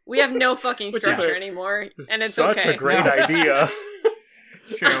now. We have no fucking Which is structure a- anymore, and it's Such okay. a great No. idea.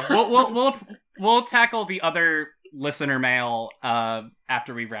 True. We'll tackle the other listener mail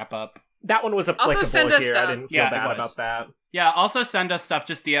after we wrap up. That one was applicable send us here. stuff. I didn't feel Yeah, it bad was. about that. Yeah, also send us stuff.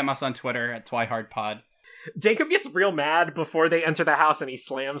 Just DM us on Twitter at TwiHardPod. Jacob gets real mad before they enter the house and he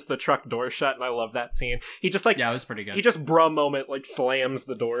slams the truck door shut, and I love that scene. He just like, Yeah, it was pretty good. he just bruh moment like slams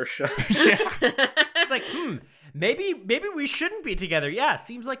the door shut. It's like, maybe we shouldn't be together. Yeah,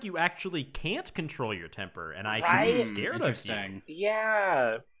 seems like you actually can't control your temper, and I should be Right? scared of you. Interesting.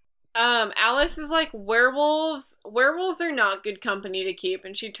 Yeah. Alice is like, werewolves are not good company to keep,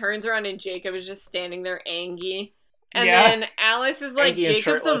 and she turns around and Jacob is just standing there angry. And Yeah. then Alice is like, Angie and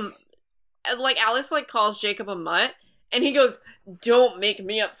Jacob's shirtless. Alice like calls Jacob a mutt, and he goes, "Don't make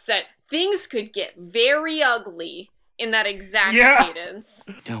me upset. Things could get very ugly," in that exact Yeah. cadence.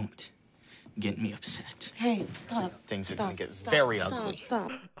 Don't get me upset. Hey, stop. Things are Stop. gonna get Stop. very Stop. ugly.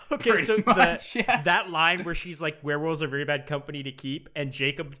 Stop. Okay, Pretty so much, yes. that line where she's like, werewolves are very bad company to keep, and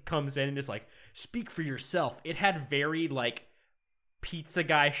Jacob comes in and is like, speak for yourself. It had very, like, pizza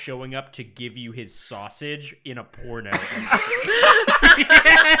guy showing up to give you his sausage in a porno.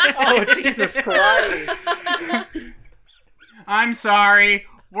 Oh, Jesus Christ. I'm sorry.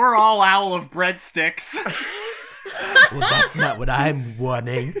 We're all owl of breadsticks. Well, that's not what I'm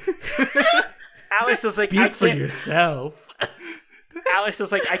wanting. Alice is like, I Speak for can't. yourself. Alice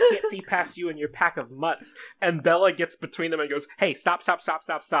is like, I can't see past you and your pack of mutts. And Bella gets between them and goes, hey, stop.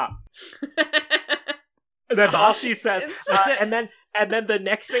 And that's all she says. And then And then the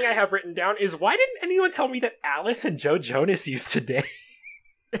next thing I have written down is, why didn't anyone tell me that Alice and Joe Jonas used to date?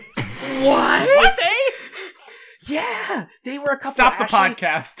 What? Yeah, they were a couple. Stop the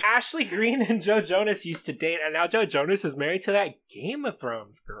podcast. Ashley Greene and Joe Jonas used to date, and now Joe Jonas is married to that Game of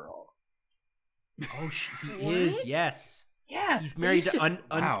Thrones girl. Oh, he is, yes. Yeah. He's married they used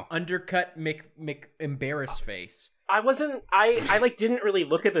to undercut embarrassed face. I like didn't really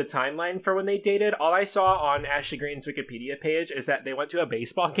look at the timeline for when they dated. All I saw on Ashley Greene's Wikipedia page is that they went to a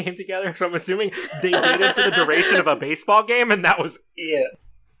baseball game together, so I'm assuming they dated for the duration of a baseball game, and that was it.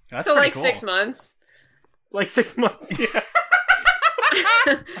 That's so like cool. 6 months. Like 6 months, yeah.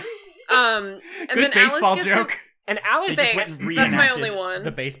 And good then baseball Alice gets joke. And Alice Thanks. went and That's my reenacted only one.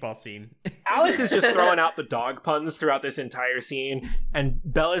 The baseball scene. Alice is just throwing out the dog puns throughout this entire scene, and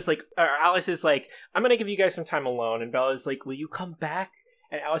Bella's like, or Alice is like, I'm gonna give you guys some time alone, and Bella's like, will you come back?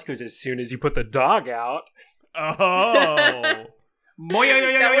 And Alice goes, as soon as you put the dog out. Oh. That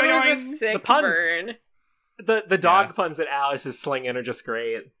one was a sick The puns. burn. The dog puns that Alice is slinging are just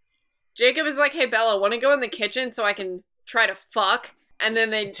great. Jacob is like, hey Bella, want to go in the kitchen so I can try to fuck? And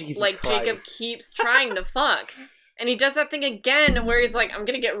then Jesus Jacob Christ. keeps trying to fuck. And he does that thing again where he's like, I'm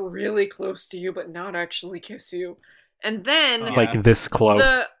gonna get really close to you, but not actually kiss you. And then Like this close.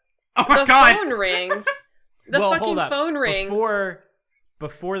 Oh my the god! phone rings. The Well, fucking hold up. phone rings.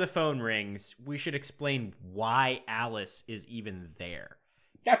 Before the phone rings, we should explain why Alice is even there.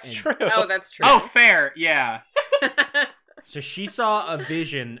 That's true. Oh, that's true. Oh, fair. Yeah. So she saw a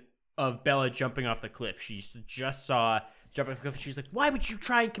vision of Bella jumping off the cliff. She just saw jumping off the cliff. She's like, why would you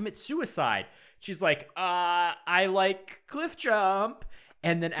try and commit suicide? She's like, I like cliff jump.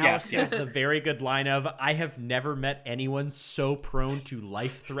 And then Alice Yes. has a very good line of, I have never met anyone so prone to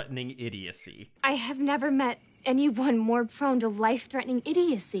life-threatening idiocy. I have never met anyone more prone to life-threatening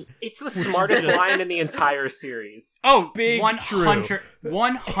idiocy. It's the smartest line in the entire series. Oh, Big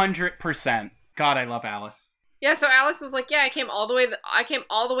 100%. God, I love Alice. Yeah, so Alice was like, yeah, I came all the way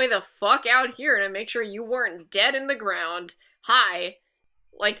the fuck out here to make sure you weren't dead in the ground. Hi.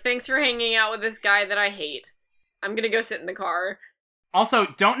 Like, thanks for hanging out with this guy that I hate. I'm gonna go sit in the car. Also,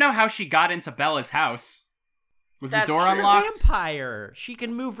 don't know how she got into Bella's house. Was That's the door true. unlocked? Vampire. She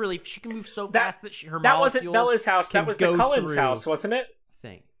can move so fast that her That wasn't molecules Bella's house. That can was the go Cullens' through house, wasn't it?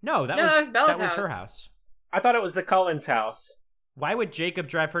 thing. No, that No, was that was Bella's her house. house. I thought it was the Cullens' house. Why would Jacob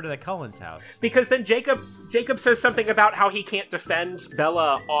drive her to the Cullens' house? Because then Jacob says something about how he can't defend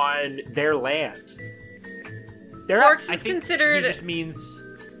Bella on their land. Forks I is think considered. he just means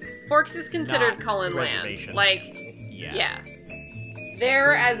Forks is considered not Cullen land. reservation. Like, yeah. yeah.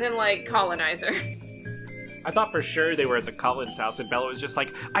 They're as in like colonizer. I thought for sure they were at the Cullens' house, and Bella was just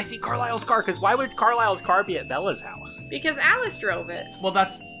like, I see Carlisle's car, because why would Carlisle's car be at Bella's house? Because Alice drove it Well,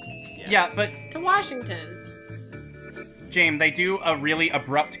 that's... Yeah, but, to Washington. James, they do a really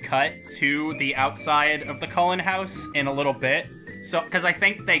abrupt cut to the outside of the Cullen house in a little bit. So, because I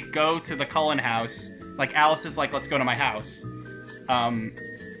think they go to the Cullen house. Like, Alice is like, let's go to my house. I'm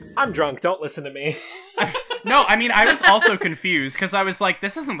drunk, don't listen to me. No, I mean, I was also confused, because I was like,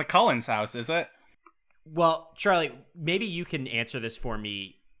 this isn't the Cullens house, is it? Well, Charlie, maybe you can answer this for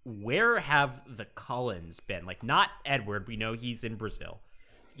me. Where have the Cullens been? Like, not Edward. We know he's in Brazil.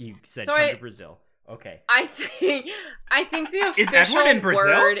 You said So come to Brazil. Okay. I think the official Is Edward in Brazil?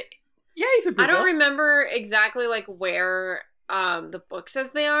 word. Yeah, he's in Brazil. I don't remember exactly like where the book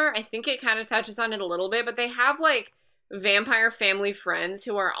says they are. I think it kind of touches on it a little bit, but they have like vampire family friends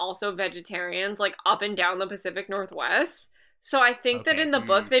who are also vegetarians, like up and down the Pacific Northwest. So I think that Okay. in the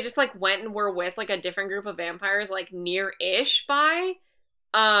book they just like went and were with like a different group of vampires like near-ish by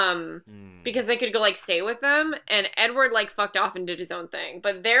because they could go like stay with them, and Edward like fucked off and did his own thing.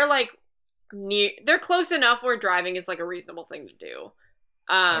 But they're like they're close enough where driving is like a reasonable thing to do.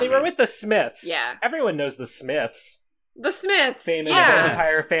 They were with the Smiths. Yeah. Everyone knows the Smiths. The Smiths. Famous yeah.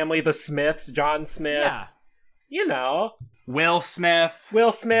 vampire family, the Smiths, John Smith. Yeah. You know. Will Smith.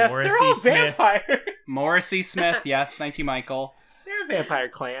 Will Smith. Morrissey They're all Smith. vampire. Morrissey Smith, yes, thank you, Michael. They're a vampire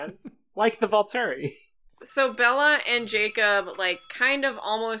clan. Like the Volturi. So Bella and Jacob like kind of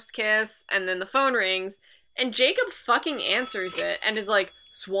almost kiss, and then the phone rings, and Jacob fucking answers it and is like,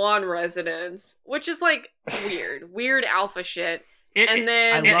 Swan Residence, which is like weird alpha shit. It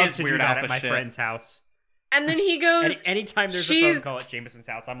then I love is to do weird that alpha at my shit. friend's house. and then he goes, Anytime there's a "She's-" phone call at Jameson's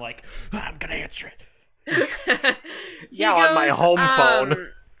house, I'm like, I'm gonna answer it. Yeah, on my home phone.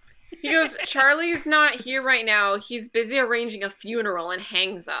 He goes, Charlie's not here right now. He's busy arranging a funeral, and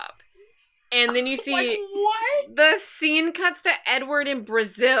hangs up. And then you see Like, what? the scene cuts to Edward in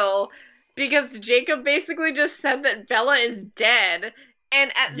Brazil because Jacob basically just said that Bella is dead.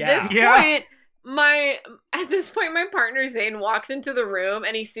 And at Yeah. this Yeah. point, At this point, my partner Zane walks into the room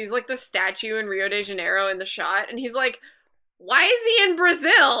and he sees like the statue in Rio de Janeiro in the shot, and he's like, "Why is he in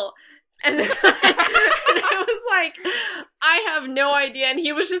Brazil?" And then and I was like, I have no idea. And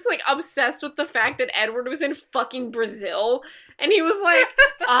he was just like obsessed with the fact that Edward was in fucking Brazil. And he was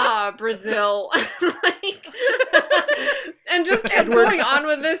like, Brazil. Like, and just kept going on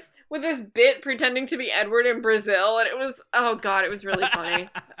with this bit pretending to be Edward in Brazil. And it was, oh God, it was really funny.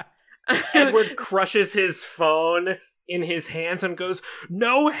 Edward crushes his phone in his hands and goes,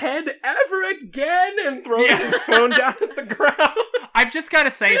 "No head ever again," and throws his phone down at the ground. I've just got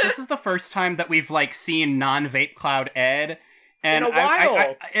to say, this is the first time that we've like seen non-Vape Cloud Ed, and in a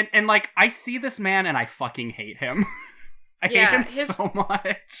while. I see this man and I fucking hate him. I hate him so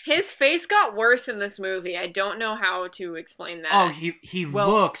much. His face got worse in this movie. I don't know how to explain that. Oh, he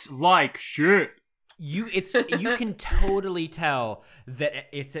looks like shit. You can totally tell that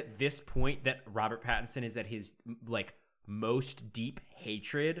it's at this point that Robert Pattinson is at his like most deep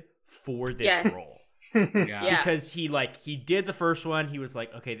hatred for this role. Yeah. Because he did the first one, he was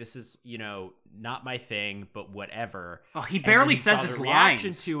like, okay, this is, not my thing, but whatever. Oh, he barely says his reaction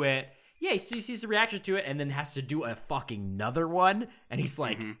lines. to it. Yeah, he sees the reaction to it and then has to do a fucking another one, and he's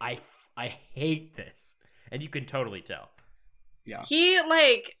like, I hate this. And you can totally tell. Yeah. He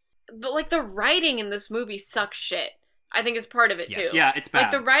the writing in this movie sucks shit. I think is part of it too. Yeah, it's bad.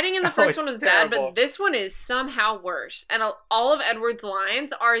 Like the writing in the first one was bad, terrible. but this one is somehow worse. And all of Edward's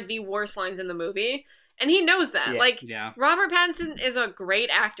lines are the worst lines in the movie, and he knows that. Robert Pattinson is a great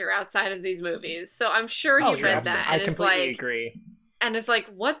actor outside of these movies, so I'm sure he read that and I is completely like, agree. and it's like,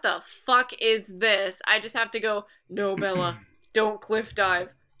 what the fuck is this? I just have to go, "No, Bella, don't cliff dive,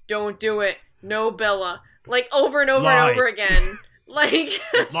 don't do it, no, Bella," like over and over and over again. Like,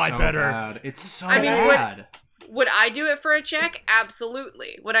 it's lie so better. Bad. It's so I mean, bad. Would I do it for a check?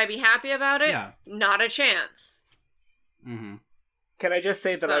 Absolutely. Would I be happy about it? Yeah. Not a chance. Mm-hmm. Can I just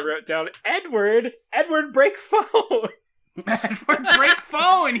say that I wrote down Edward break phone. Edward break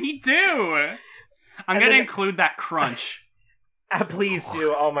phone. He do. I'm gonna include that crunch. Please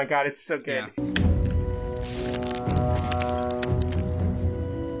do. Oh my God, it's so good. Yeah.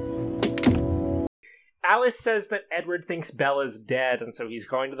 Alice says that Edward thinks Bella's dead, and so he's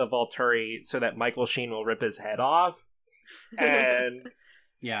going to the Volturi so that Michael Sheen will rip his head off. And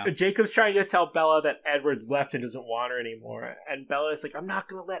Jacob's trying to tell Bella that Edward left and doesn't want her anymore. And Bella's like, "I'm not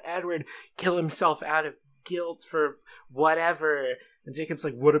going to let Edward kill himself out of guilt for whatever." And Jacob's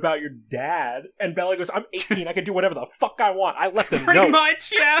like, "What about your dad?" And Bella goes, "I'm 18. I can do whatever the fuck I want. I left a note." Pretty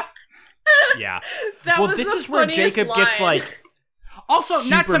much, yeah. Yeah. That was this the is where Jacob funniest gets line. like... Also,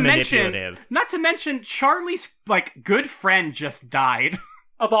 not to manipulative. mention, Charlie's like good friend just died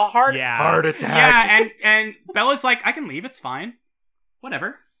of a heart attack. Yeah, and Bella's like, "I can leave. It's fine.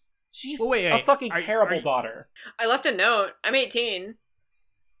 Whatever." She's wait, a fucking terrible daughter. I left a note. I'm 18.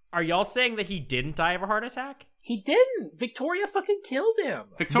 Are y'all saying that he didn't die of a heart attack? He didn't. Victoria fucking killed him.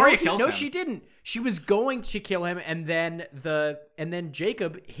 Victoria kills him. No, she didn't. She was going to kill him, and then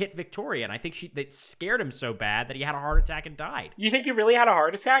Jacob hit Victoria, and I think that scared him so bad that he had a heart attack and died. You think he really had a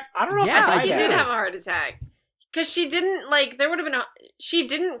heart attack? I don't know. Yeah, if I I think he buy that. did have a heart attack. Because she didn't, there would have been she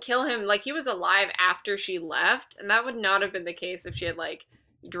didn't kill him, he was alive after she left, and that would not have been the case if she had,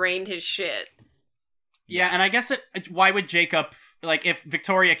 drained his shit. Yeah, and I guess why would Jacob, if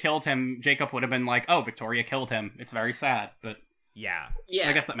Victoria killed him, Jacob would have been like, "Oh, Victoria killed him. It's very sad," but... Yeah.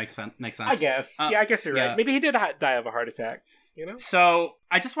 I guess that makes sense. I guess. I guess you're right. Maybe he did die of a heart attack, So,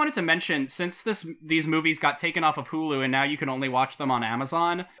 I just wanted to mention, since these movies got taken off of Hulu and now you can only watch them on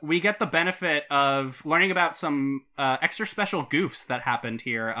Amazon, we get the benefit of learning about some extra special goofs that happened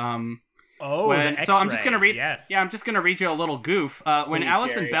here. So I'm just gonna read. Yes. Yeah, I'm just gonna read you a little goof. When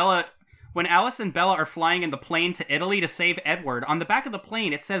Alice and Bella are flying in the plane to Italy to save Edward, on the back of the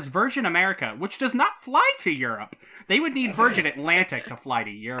plane it says Virgin America, which does not fly to Europe. They would need Virgin Atlantic to fly to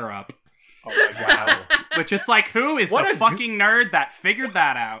Europe. Oh my wow. Which it's like, who is the fucking nerd that figured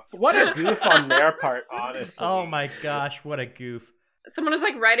that out? What a goof on their part, honestly. Oh my gosh, what a goof. Someone was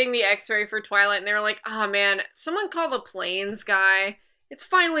writing the X-ray for Twilight, and they were like, "Oh man, someone call the planes guy. It's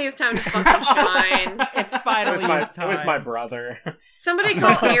finally his time to fucking shine." It's finally his time. It was my brother. Somebody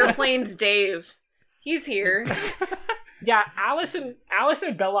call Airplanes Dave. He's here. Yeah, Alice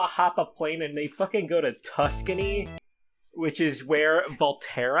and Bella hop a plane and they fucking go to Tuscany, which is where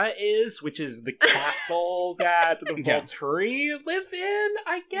Volterra is, which is the castle that the Volturi live in,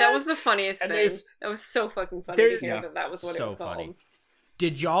 I guess. That was the funniest thing. That was so fucking funny to hear that was what it was called. Funny.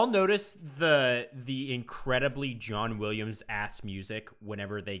 Did y'all notice the incredibly John Williams ass music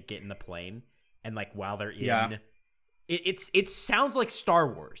whenever they get in the plane and while they're in? It sounds like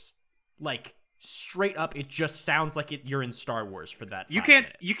Star Wars. straight up, it just sounds like you're in Star Wars for that. You 5 can't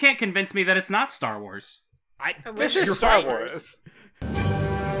minutes. you can't convince me that it's not Star Wars. This is Star Wars.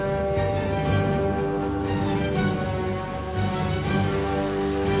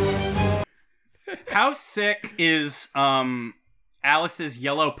 How sick is Alice's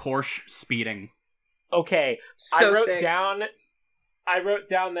yellow Porsche speeding? Okay, So sick. I wrote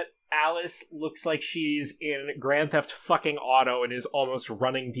down that Alice looks like she's in Grand Theft fucking Auto and is almost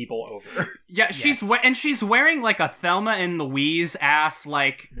running people over. Yeah, she's wearing like a Thelma and Louise ass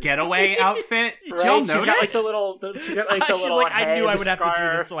like getaway outfit. Right? Y'all She's notice? got like the little. She's got like the She's little. like, I knew I would have to do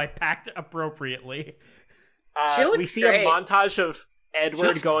headscarf. this, so I packed appropriately. She looks we see great. a montage of Edward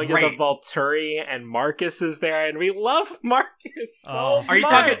looks going to great. the Volturi, and Marcus is there, and we love Marcus so Oh. Are you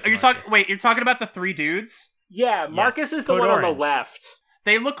much. talking? Are you Marcus. talking? Wait, you're talking about the 3 dudes? Yeah, Marcus is the Code one on Orange. the left.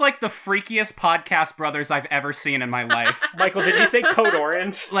 They look like the freakiest podcast brothers I've ever seen in my life. Michael, did you say Code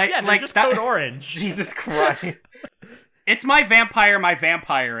Orange? Like, Yeah, they're like just that, Code Orange. Jesus Christ. It's my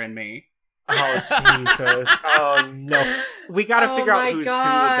vampire in me. Oh, Jesus. Oh, no. We gotta Oh figure out my who's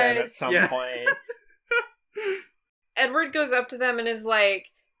God. who then at some Yeah. point. Edward goes up to them and is like,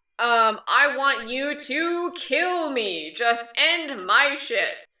 I want you to kill me. Just end my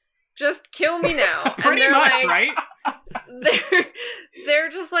shit. Just kill me now. Pretty and they're much, like, right? They're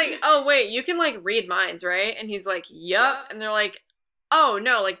just like, oh wait, you can like read minds, right? And he's like, yup. And they're like, oh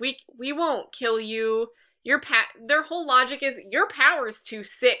no, like we won't kill you. Their whole logic is your power's too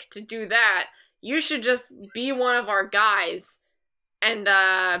sick to do that. You should just be one of our guys and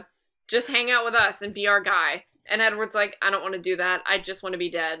just hang out with us and be our guy. And Edward's like, I don't want to do that. I just want to be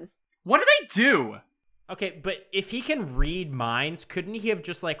dead. What do they do? Okay, but if he can read minds, couldn't he have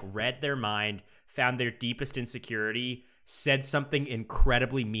just like read their mind, found their deepest insecurity, said something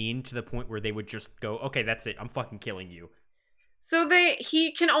incredibly mean to the point where they would just go, okay, that's it. I'm fucking killing you. So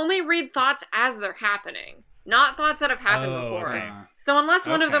he can only read thoughts as they're happening, not thoughts that have happened before. Okay. So unless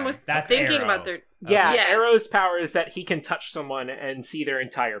one of them Okay. was That's thinking Arrow. about their Yeah, Yes. Arrow's power is that he can touch someone and see their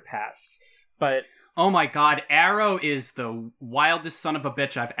entire past. But Oh my god, Arrow is the wildest son of a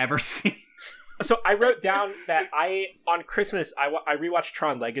bitch I've ever seen. so I wrote down that on Christmas, I rewatched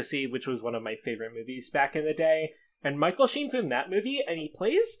Tron Legacy, which was one of my favorite movies back in the day. And Michael Sheen's in that movie, and he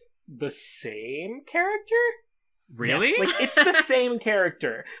plays the same character. Really? Yes. Like, it's the same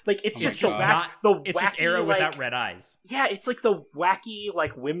character. Like, it's Oh my just the, God. It's wacky, just Arrow like, without red eyes. Yeah, it's like the wacky,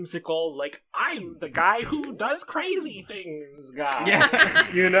 like, whimsical, like, I'm the guy who does crazy things guy.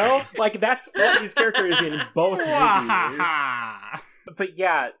 Yeah. You know? Like, that's what his character is in both movies. But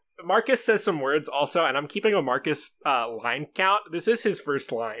yeah, Marcus says some words also, and I'm keeping a Marcus line count. This is his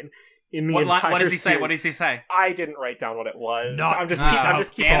first line in the entire What does he say? series. What does he say? I didn't write down what it was. Not I'm just now,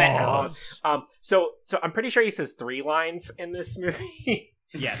 keeping damn it it. down. So I'm pretty sure he says 3 lines in this movie.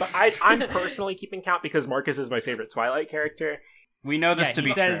 Yes. But I'm personally keeping count because Marcus is my favorite Twilight character. We know this Yeah, to he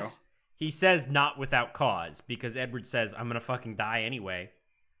be says, true. He says not without cause, because Edward says, I'm gonna fucking die anyway.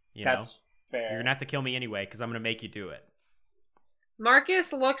 You know? That's fair. You're gonna have to kill me anyway, because I'm gonna make you do it.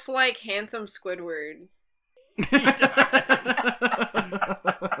 Marcus looks like handsome Squidward.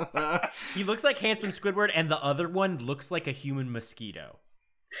 He looks like handsome Squidward, and the other one looks like a human mosquito.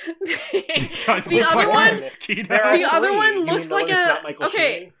 Does The look other like a one- mosquito. There are The other 3. one You looks mean the like one that's a- not Michael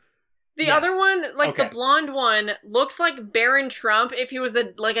okay. Sheen? The Yes. other one, like the Okay. blonde one, looks like Baron Trump if he was a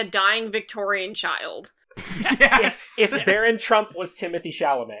dying Victorian child. Yes. If Baron Trump was Timothy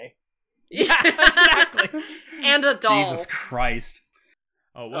Chalamet. Yeah, exactly. And a doll. Jesus Christ.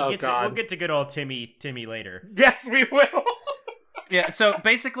 Oh, Oh, God. we'll get to good old Timmy later. Yes, we will. Yeah, so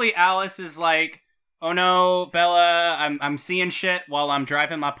basically Alice is like, oh no, Bella, I'm seeing shit while I'm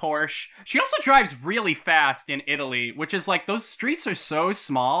driving my Porsche. She also drives really fast in Italy, which is like, those streets are so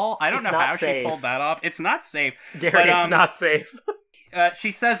small. I don't It's know not how safe. she pulled that off. It's not safe. Gary, But, it's not safe.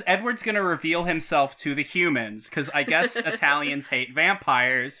 She says Edward's gonna reveal himself to the humans, because I guess Italians hate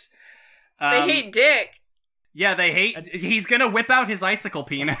vampires. They hate Dick. Yeah, they hate... He's gonna whip out his icicle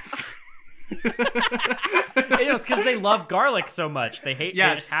penis. It's because they love garlic so much. They hate. They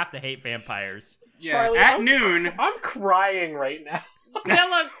Yes. just have to hate vampires. Yeah, Charlie, at noon... I'm crying right now.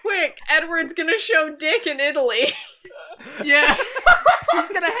 Bella, quick! Edward's gonna show Dick in Italy. Yeah. He's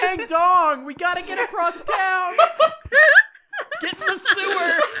gonna hang dong. We gotta get across town. Get in the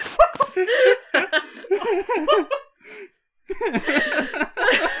sewer.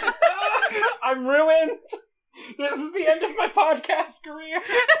 I'm ruined. This is the end of my podcast career.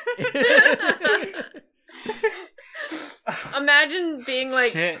 Imagine being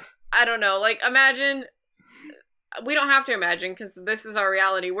like, Shit. I don't know, like imagine. We don't have to imagine because this is our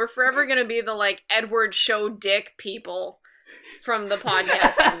reality. We're forever gonna be the like Edward show Dick people from the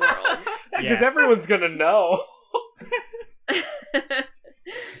podcasting world. because everyone's gonna know.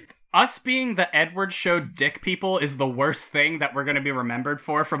 Us being the Edward Show dick people is the worst thing that we're going to be remembered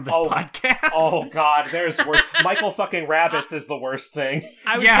for from this podcast. Oh god, there's worse. Michael fucking Rabbits is the worst thing.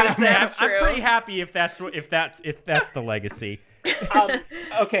 I was gonna say I'm pretty happy if that's the legacy.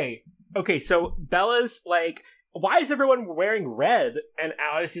 Okay, so Bella's like, why is everyone wearing red? And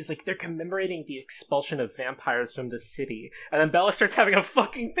Alice is like, they're commemorating the expulsion of vampires from the city. And then Bella starts having a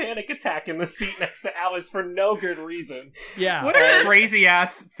fucking panic attack in the seat next to Alice for no good reason. Yeah. What a crazy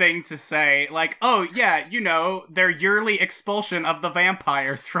ass thing to say. Like, oh yeah, their yearly expulsion of the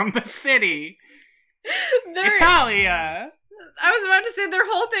vampires from the city. Italia! I was about to say, their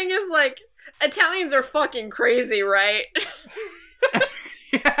whole thing is like, Italians are fucking crazy, right?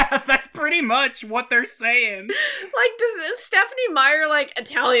 Yeah, that's pretty much what they're saying. Like, does Stephenie Meyer, like,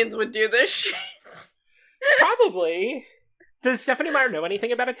 Italians would do this shit? Probably. Does Stephenie Meyer know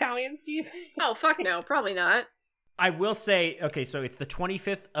anything about Italians, Steve? Oh, fuck no, probably not. I will say, okay, so it's the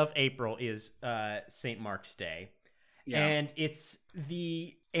 25th of April is St. Mark's Day. Yeah. And it's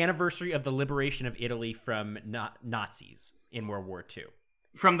the anniversary of the liberation of Italy from Nazis in World War II.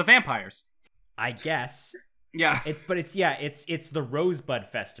 From the vampires. I guess. Yeah. It's the Rosebud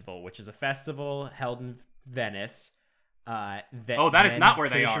Festival, which is a festival held in Venice. That is not where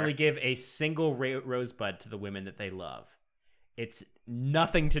they are. Occasionally give a single rosebud to the women that they love. It's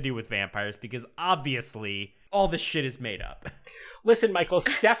nothing to do with vampires because obviously all this shit is made up. Listen, Michael,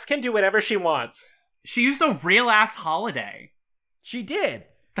 Steph can do whatever she wants. She used a real ass holiday. She did.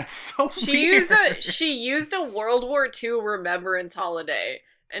 That's so weird. She used a World War II remembrance holiday.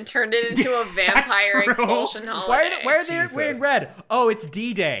 And turned it into a vampire expulsion holiday. Why are they wearing red? Oh, it's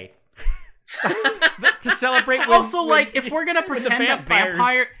D-Day. To celebrate. If we're gonna pretend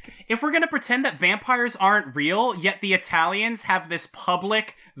that vampires aren't real, yet the Italians have this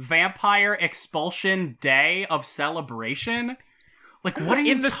public vampire expulsion day of celebration. Like, what are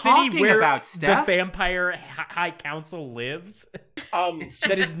you talking about, Steph? The Vampire High Council lives.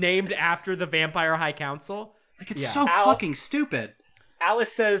 That is named after the Vampire High Council. Like, it's so fucking stupid.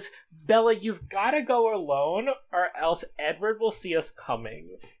 Alice says, Bella, you've got to go alone or else Edward will see us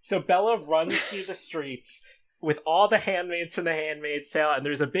coming. So Bella runs through the streets with all the handmaids from the Handmaid's Tale, and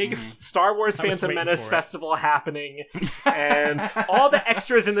there's a big Star Wars Phantom Menace festival happening, and all the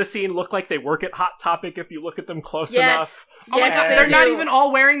extras in the scene look like they work at Hot Topic if you look at them close enough. Oh my god, they're not even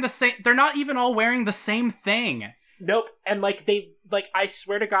all wearing the same thing. Nope, and I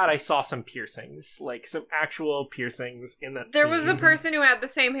swear to God, I saw some piercings, like some actual piercings in that There scene. was a person who had the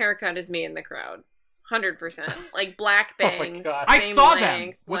same haircut as me in the crowd. 100%. Like black bangs. Oh my God. I saw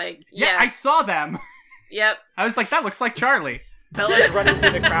length, them. I saw them. Yep. I was like, that looks like Charlie. Bella's running through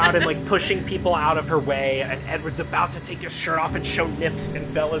the crowd and pushing people out of her way, and Edward's about to take his shirt off and show nips,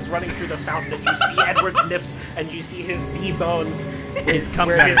 and Bella's running through the fountain, and you see Edward's nips, and you see his V-bones, where his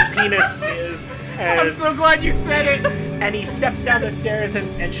penis is. I'm so glad you said it. And he steps down the stairs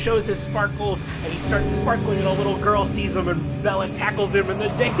and shows his sparkles, and he starts sparkling, and a little girl sees him, and Bella tackles him, and the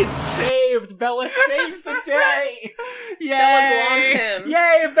day is saved. Bella saves the day. Yay! Bella glomps him.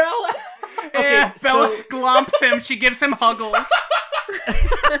 Yay, Bella! Okay, yeah, Bella glomps him. She gives him huggles.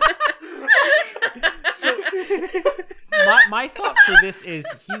 So, my thought for this is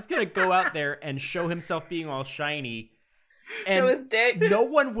he's gonna go out there and show himself being all shiny, and his dick. No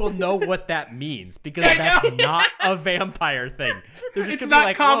one will know what that means because that's not a vampire thing. They're just it's gonna not be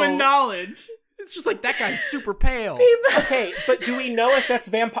like, common knowledge. It's just like that guy's super pale. Okay, but do we know if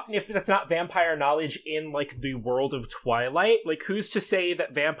that's not vampire knowledge in the world of Twilight? Like, who's to say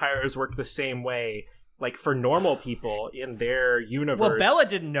that vampires work the same way, for normal people in their universe? Well, Bella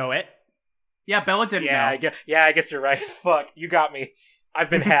didn't know it. Yeah, Bella didn't know. I guess you're right. Fuck, you got me. I've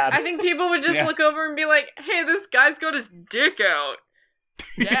been had. I think people would just look over and be like, "Hey, this guy's got his dick out."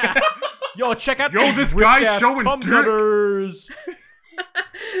 Yeah. Yo, check out this guy's showing cum dick. Gutters.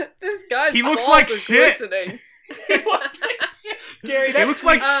 This guy's he looks balls like are shit. Glistening. He looks like shit. Gary, that looks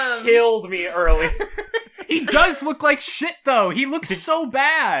like killed me earlier. He does look like shit, though. He looks so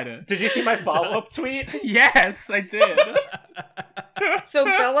bad. Did you see my follow-up tweet? Yes, I did. So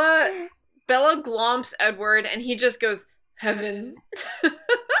Bella glomps Edward, and he just goes, "Heaven."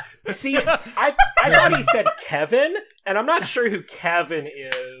 See, I thought he said Kevin, and I'm not sure who Kevin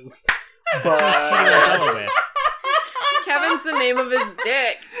is. But Kevin's the name of his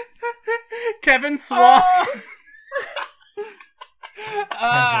dick. Kevin Swan.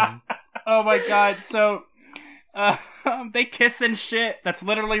 Oh my god, so they kiss and shit. That's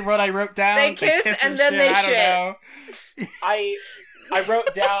literally what I wrote down. They kiss and then they I shit. don't know. I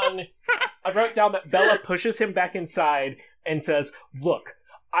wrote down that Bella pushes him back inside and says, "Look,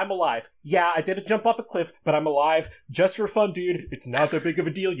 I'm alive. Yeah, I did jump off a cliff, but I'm alive. Just for fun, dude. It's not that big of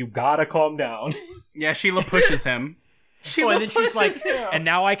a deal. You gotta calm down. Yeah, Sheila pushes him. And then she's like, and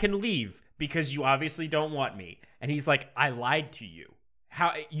now I can leave because you obviously don't want me. And he's like, I lied to you.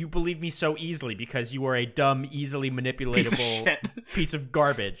 How you believe me so easily because you are a dumb, easily manipulatable piece of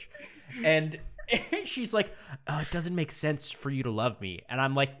garbage. And she's like, oh, it doesn't make sense for you to love me. And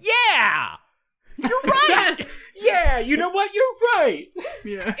I'm like, yeah, you're right. Yeah, you know what? You're right.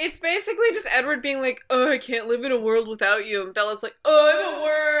 Yeah. It's basically just Edward being like, oh, I can't live in a world without you. And Bella's like, oh, I'm a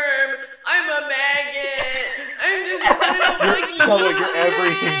worm. I'm a maggot. I'm just You're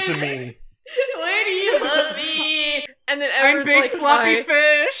everything to me. Why do you love me? And then I'm Edward's big like, floppy why?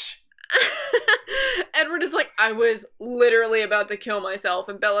 fish. Edward is like, I was literally about to kill myself.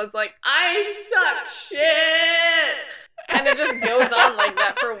 And Bella's like, I suck shit. And it just goes on like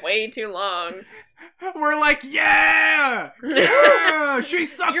that for way too long. We're like, yeah! Yeah! She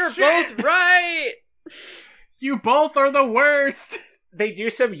sucks You're shit! both right! You both are the worst! They do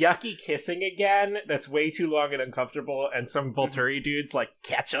some yucky kissing again that's way too long and uncomfortable, and some Volturi dudes, like,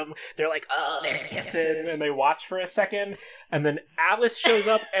 catch them. They're like, oh, they're kissing, and they watch for a second, and then Alice shows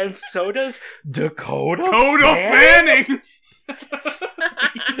up, and so does Dakota Fanning!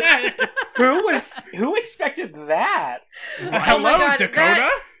 Yes. Who expected that? Hello, God, Dakota?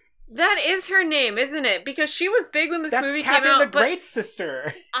 That is her name, isn't it? Because she was big when this movie Catherine came out. the Great's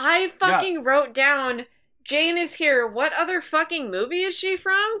sister. I fucking wrote down, Jane is here. What other fucking movie is she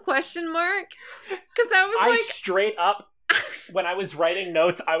from? Question mark. Because I straight up, when I was writing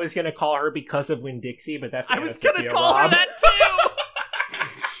notes, I was gonna call her because of Winn-Dixie, but that's I was gonna call her that too.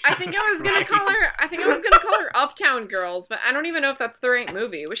 I think I was gonna call her Uptown Girls, but I don't even know if that's the right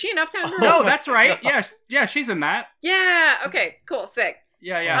movie. Was she in Uptown Girls? No, that's right. Yeah, she's in that. Yeah. Okay. Cool. Sick.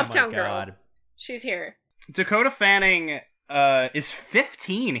 Yeah. Uptown Girl. She's here. Dakota Fanning is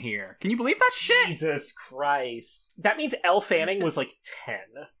 15 here. Can you believe that shit? Jesus Christ. That means Elle Fanning was like 10.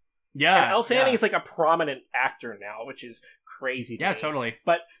 Yeah. And Elle Fanning is like a prominent actor now, which is crazy to me. Totally.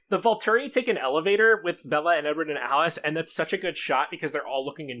 But the Volturi take an elevator with Bella and Edward and Alice, and that's such a good shot because they're all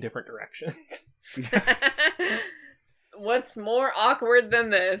looking in different directions. What's more awkward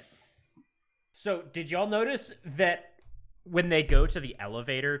than this? So, did y'all notice that when they go to the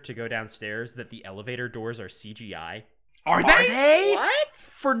elevator to go downstairs, that the elevator doors are CGI? Are they? What?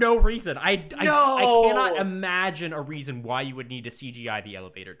 For no reason. I cannot imagine a reason why you would need to CGI the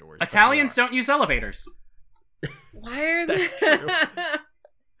elevator doors. Italians don't use elevators. Why are they? That's true.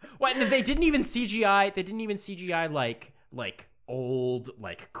 What? They didn't even CGI. They didn't even CGI like old,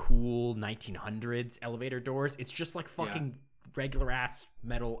 like cool 1900s elevator doors. It's just like fucking regular ass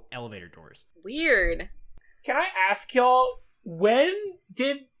metal elevator doors. Weird. Can I ask y'all, when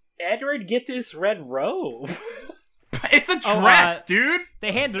did Edward get this red robe? It's a dress, dude.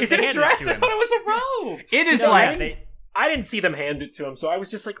 They handed. Is it a dress? I thought it was a robe. It is I didn't see them hand it to him, so I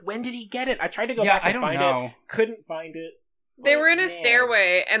was just like, when did he get it? I tried to go back and find it. Couldn't find it. They were in a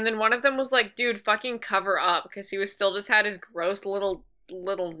stairway, and then one of them was like, dude, fucking cover up, because he was still just had his gross little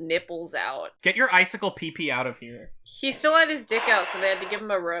nipples out. Get your icicle pee-pee out of here. He still had his dick out, so they had to give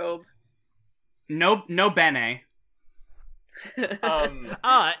him a robe. No bene.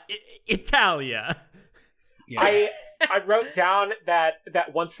 Italia. Yeah. I wrote down that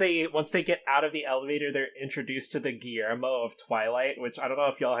once they get out of the elevator, they're introduced to the Guillermo of Twilight, which I don't know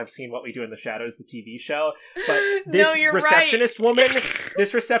if y'all have seen What We Do in the Shadows, the TV show, but this receptionist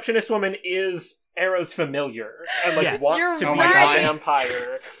woman is Arrow's familiar and wants to be a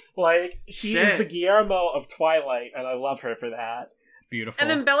vampire. Like, she is the Guillermo of Twilight, and I love her for that. Beautiful. And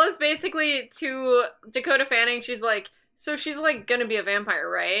then Bella's basically to Dakota Fanning, she's like, so she's like gonna be a vampire,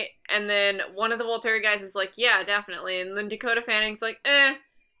 right? And then one of the Volturi guys is like, yeah, definitely. And then Dakota Fanning's like,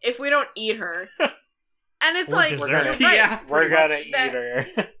 if we don't eat her. And it's like, we're gonna eat her.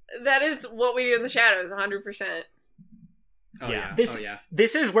 That is What We Do in the Shadows, 100%.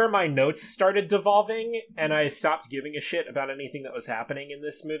 This is where my notes started devolving, and I stopped giving a shit about anything that was happening in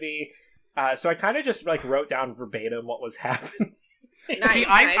this movie. So I kind of just like wrote down verbatim what was happening. See,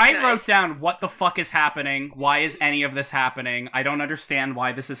 I wrote down what the fuck is happening. Why is any of this happening? I don't understand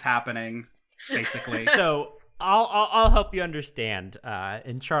why this is happening. Basically, so I'll help you understand,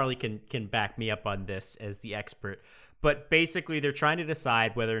 and Charlie can back me up on this as the expert. But basically, they're trying to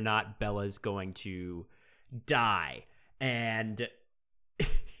decide whether or not Bella's going to die, and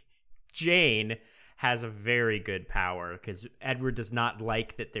Jane has a very good power because Edward does not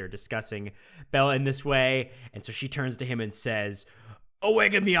like that they're discussing Bella in this way, and so she turns to him and says,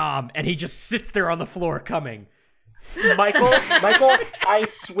 "Owega Miam," and he just sits there on the floor coming. Michael, I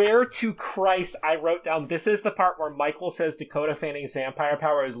swear to Christ, I wrote down, this is the part where Michael says Dakota Fanning's vampire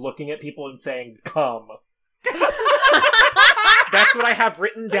power is looking at people and saying, come. That's what I have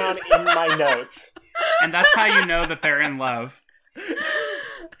written down in my notes. And that's how you know that they're in love.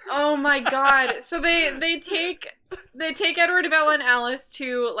 Oh my god. So they take Edward, Bella, and Alice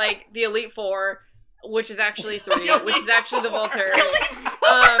to, like, the Elite Four, which is actually 3, which is actually the Volturi.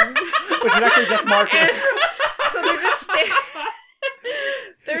 Which is actually just Marcus. So they're just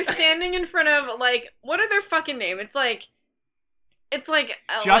they're standing in front of, like, what are their fucking name? It's like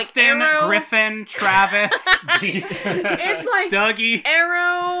Justin, like Arrow. Griffin, Travis, Jesus. It's like Dougie,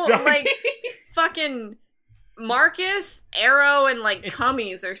 Arrow, like fucking Marcus, Arrow, and like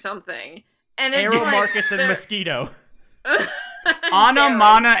Cummies or something. And it's Arrow, like Marcus, and Mosquito. Anna,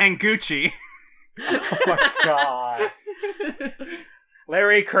 Mana, and Gucci. Oh my god.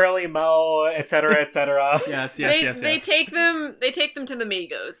 Larry, Curly, Mo, etc., etc. Yes. They take them to the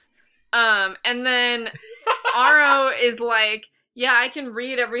Migos. And then Aro is like, yeah, I can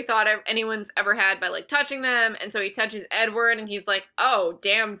read every thought anyone's ever had by, like, touching them. And so he touches Edward, and he's like, oh,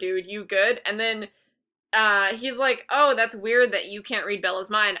 damn, dude, you good? And then he's like, oh, that's weird that you can't read Bella's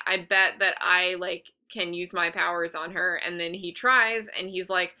mind. I bet that I, like, can use my powers on her. And then he tries, and he's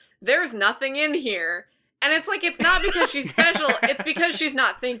like, there's nothing in here. And it's like, it's not because she's special, it's because she's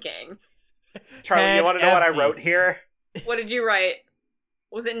not thinking. Charlie, you want to know what I wrote here? What did you write?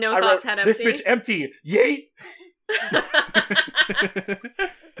 Was it no thoughts had empty? This bitch empty. Yeet!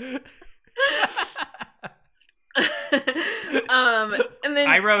 And then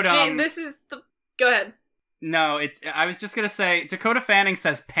I wrote this is the go ahead. No, I was just gonna say Dakota Fanning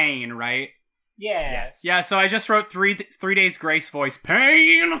says pain, right? Yes. Yeah, so I just wrote 3 Days Grace voice.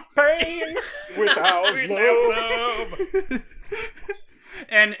 Pain without love.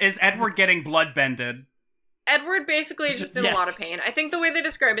 And is Edward getting blood bended? Edward basically is just in a lot of pain. I think the way they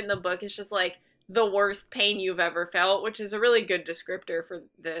describe it in the book is just like the worst pain you've ever felt, which is a really good descriptor for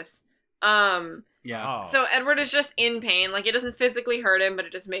this. Yeah. So Edward is just in pain. Like, it doesn't physically hurt him, but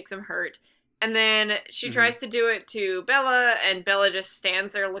it just makes him hurt. And then she tries to do it to Bella, and Bella just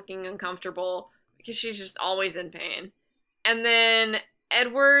stands there looking uncomfortable because she's just always in pain. And then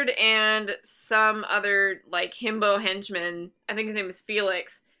Edward and some other, like, himbo henchman, I think his name is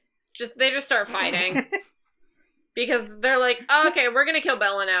Felix, they just start fighting. Because they're like, oh, okay, we're gonna kill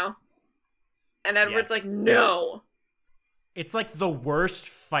Bella now. And Edward's like, no. It's like the worst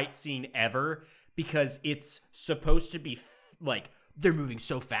fight scene ever because it's supposed to be like they're moving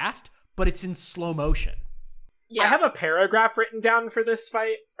so fast, but it's in slow motion. Yeah. I have a paragraph written down for this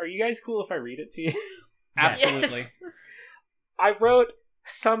fight. Are you guys cool if I read it to you? Absolutely. Yes. I wrote,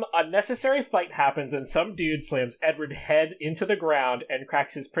 some unnecessary fight happens and some dude slams Edward head into the ground and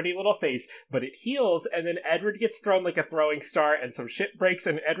cracks his pretty little face, but it heals, and then Edward gets thrown like a throwing star and some shit breaks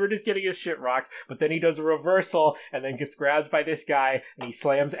and Edward is getting his shit rocked, but then he does a reversal and then gets grabbed by this guy and he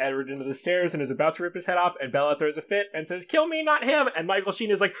slams Edward into the stairs and is about to rip his head off, and Bella throws a fit and says, kill me, not him, and Michael Sheen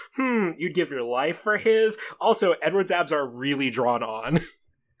is like, you'd give your life for his? Also, Edward's abs are really drawn on.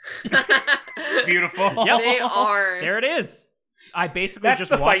 Beautiful. Yep. They are. There it is. I basically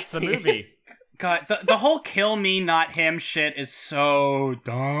just watched the movie. God, the whole kill me, not him shit is so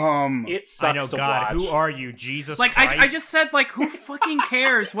dumb. It sucks I know, to God, watch. who are you, Jesus Like, Christ? I just said, like, who fucking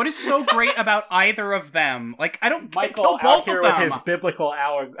cares? What is so great about either of them? Like, I don't Michael kill out both here of them. with his biblical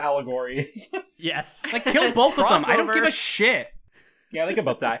allegories. Yes. Like, kill both of them. I don't Crossover. give a shit. Yeah, they can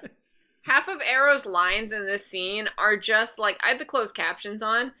both die. Half of Arrow's lines in this scene are just, like, I had the closed captions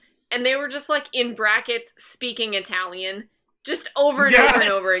on, and they were just, like, in brackets, speaking Italian. Just over and over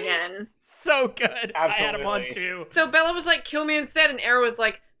and over again. So good. Absolutely. I had him on too. So Bella was like, kill me instead, and Arrow was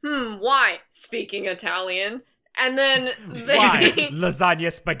like, why? Speaking Italian. And then Why?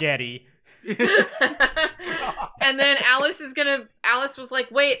 Lasagna spaghetti. And then Alice was like,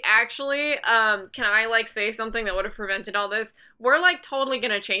 wait, actually, can I, like, say something that would have prevented all this? We're, like, totally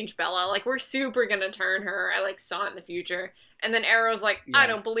gonna change Bella. Like, we're super gonna turn her. I, like, saw it in the future. And then Arrow's like, I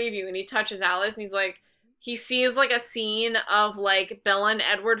don't believe you. And he touches Alice, and he's like, he sees, like, a scene of, like, Bella and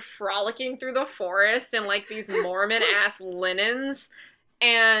Edward frolicking through the forest in, like, these Mormon-ass linens.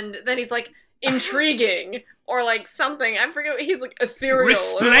 And then he's like, intriguing. Or, like, something. I forget what he's like, ethereal.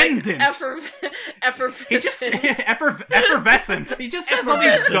 Resplendent. Or, like, effervescent. He just effervescent. He just says all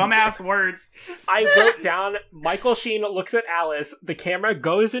these dumbass words. I wrote down, Michael Sheen looks at Alice, the camera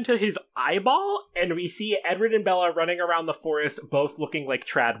goes into his eyeball, and we see Edward and Bella running around the forest, both looking like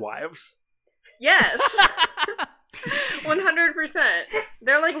trad wives. Yes. 100%.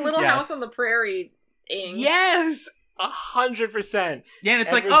 They're like Little House on the Prairie. Yes! 100%. Yeah, and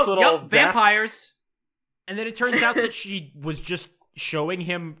it's Edward's like, little vest. vampires. And then it turns out that she was just showing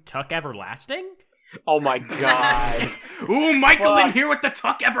him Tuck Everlasting. Oh my god. Ooh, Michael Fuck. in here with the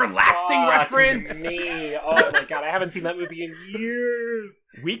Tuck Everlasting reference. Me. Oh my god, I haven't seen that movie in years.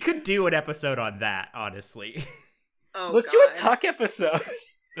 We could do an episode on that, honestly. Oh, Let's God. do a Tuck episode.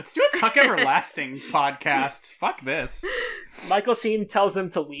 Let's do a Tuck Everlasting podcast. Fuck this. Michael Sheen tells them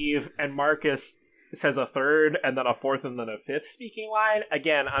to leave, and Marcus says a third, and then a fourth, and then a fifth speaking line.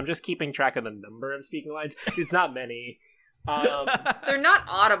 Again, I'm just keeping track of the number of speaking lines. It's not many. They're not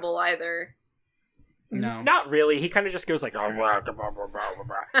audible either. No. Not really. He kind of just goes like,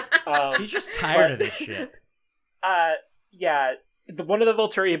 He's just tired of this shit. yeah. One of the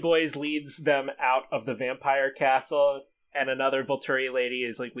Volturi boys leads them out of the vampire castle, and another Volturi lady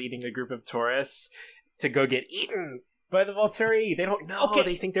is like leading a group of tourists to go get eaten by the Volturi. They don't know. Okay.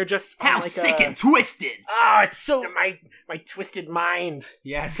 They think they're just How like sick and twisted. Oh, it's so my twisted mind.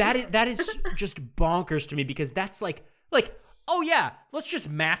 Yes. That is just bonkers to me, because that's like, oh yeah, let's just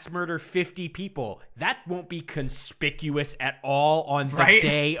mass murder 50 people. That won't be conspicuous at all on the Right?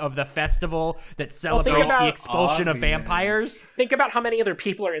 day of the festival that celebrates about the expulsion of obvious. vampires. Think about how many other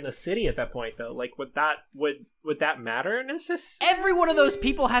people are in the city at that point, though. Like, would that matter? Every one of those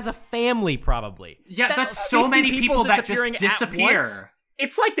people has a family, probably. Yeah, that's so 50 many people that disappearing just at once. disappear.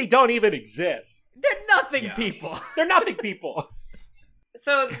 It's like they don't even exist. They're nothing Yeah. people. They're nothing people.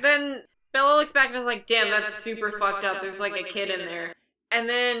 So then Bella looks back and is like, damn, that's super fucked up. There's like a kid in there. And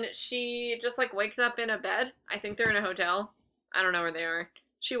then she just like wakes up in a bed. I think they're in a hotel. I don't know where they are.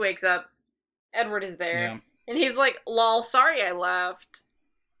 She wakes up. Edward is there. Yeah. And he's like, lol, sorry I left.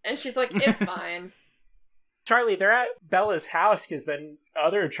 And she's like, it's fine. Charlie, they're at Bella's house because then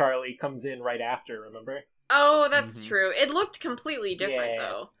other Charlie comes in right after, remember? Oh, that's Mhm. true. It looked completely different, Yeah.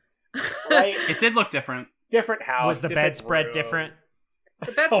 though. Right? It did look different. Different house. Was the different bedspread room. different?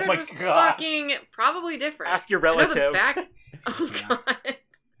 The bedspread Oh my was God. fucking probably different. Ask your I know the relative. back... Oh, Yeah. God.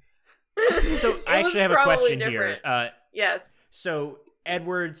 So It I was actually have a probably question different. here. Yes. So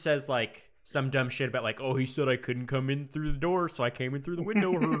Edward says like some dumb shit about like, oh, he said I couldn't come in through the door, so I came in through the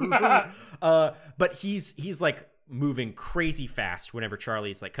window. But he's like moving crazy fast whenever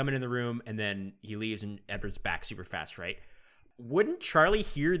Charlie's like coming in the room, and then he leaves and Edward's back super fast, right? Wouldn't Charlie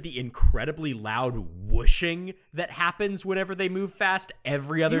hear the incredibly loud whooshing that happens whenever they move fast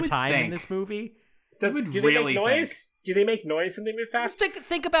every other would time in think. this movie? Do would they really make noise? think. Do they make noise when they move fast?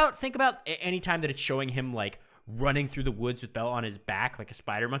 Think about any time that it's showing him like running through the woods with Bella on his back like a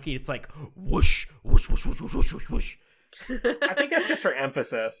spider monkey. It's like whoosh, whoosh, whoosh, whoosh, whoosh, whoosh, whoosh. I think that's just for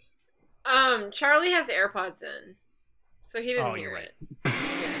emphasis. Charlie has AirPods in, so he didn't Oh, hear you're it.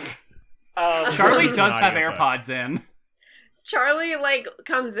 Charlie It's does an have audiobook. AirPods in. Charlie like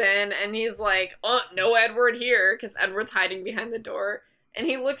comes in and he's like, "Oh, no Edward here," because Edward's hiding behind the door. And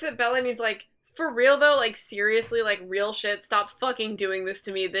he looks at Bella and he's like, "For real though, like seriously, like real shit. Stop fucking doing this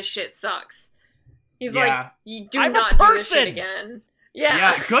to me. This shit sucks." He's Yeah. like, "You do I'm a not do this shit person!" again."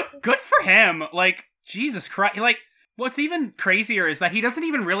 Yeah. Yeah, good for him. Like, Jesus Christ. Like, what's even crazier is that he doesn't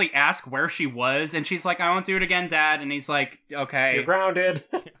even really ask where she was, and she's like, "I won't do it again, Dad." And he's like, "Okay." You're grounded.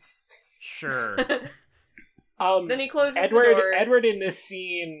 Sure. Then he closes the Edward. door. Edward in this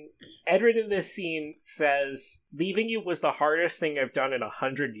scene says, "Leaving you was the hardest thing I've done in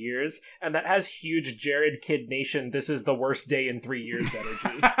 100 years," and that has huge Jared Kid Nation. This is the worst day in 3 years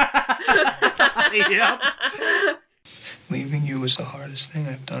energy. Yep. Leaving you was the hardest thing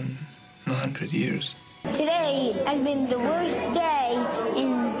I've done in 100 years. Today has been the worst day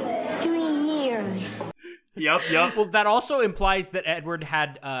in 3 years. Yep. Well, that also implies that Edward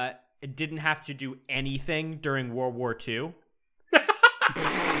didn't have to do anything during World War II.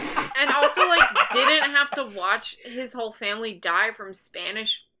 And also, like, didn't have to watch his whole family die from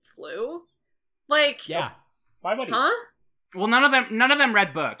Spanish flu. Like, Yeah. Why would he? huh? Well, none of them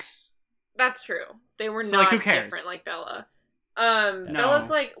read books. That's true. They were So, not like, who cares? different like Bella. No. Bella's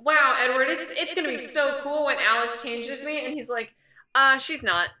like, "Wow, Edward, it's gonna be so cool when Alice changes me," and he's like, "She's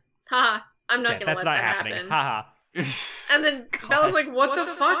not. Haha, I'm not Yeah, gonna that's let not that happening. happen." Haha. And then Bella's like, "What the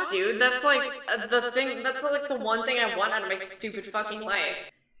fuck, dude? That's like the thing. That's like the one thing I want out of my stupid fucking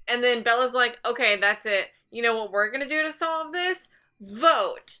life." And then Bella's like, "Okay, that's it. You know what we're gonna do to solve this?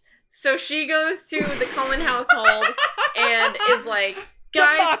 Vote." So she goes to the Cullen household and is like,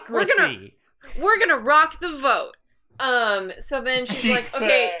 "Guys, Democracy. we're gonna rock the vote." So then she's like,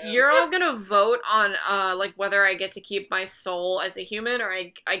 "Okay, you're all gonna vote on like whether I get to keep my soul as a human or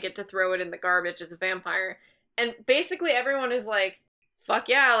I get to throw it in the garbage as a vampire." And basically everyone is like, "Fuck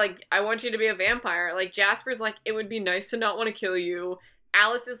yeah, like I want you to be a vampire." Like Jasper's like, "It would be nice to not want to kill you."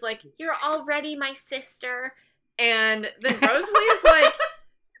 Alice is like, "You're already my sister." And then Rosalie is like,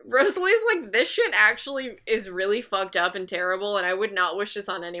 Rosalie's like, this shit actually is really fucked up and terrible, and I would not wish this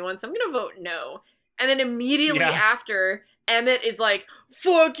on anyone, so I'm gonna vote no. And then immediately after, Emmett is like,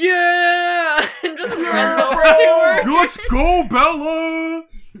 fuck yeah! And just runs over to her. Let's go, Bella!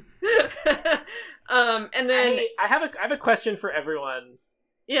 And then... I have a question for everyone.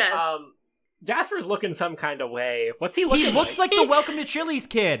 Yes. Jasper's looking some kind of way. What's he looking like? He looks like the Welcome to Chili's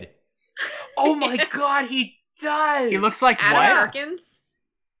kid. Oh my god, he does! He looks like Adam what? Harkins?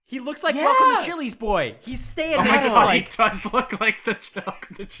 He looks like Welcome to Chili's boy. He's staying Oh my there. god, he does look like the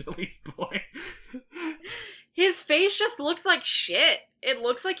Welcome to Chili's boy. His face just looks like shit. It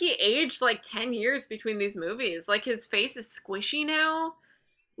looks like he aged like 10 years between these movies. Like, his face is squishy now.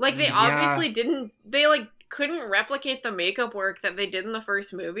 Like, they obviously didn't... They, like, couldn't replicate the makeup work that they did in the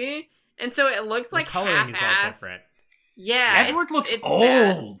first movie. And so it looks like coloring is all half-assed. different. Yeah, Edward looks it's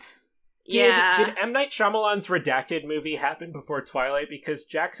old. bad. Yeah. Did M. Night Shyamalan's Redacted movie happen before Twilight? Because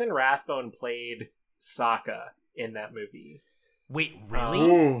Jackson Rathbone played Sokka in that movie. Wait, really?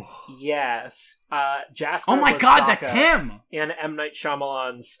 Ooh. Yes. Jasper Oh my was god, Sokka that's him! in M. Night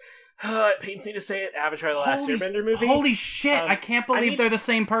Shyamalan's, it pains me to say it, Avatar: The Last Airbender movie. Holy shit, I can't believe they're the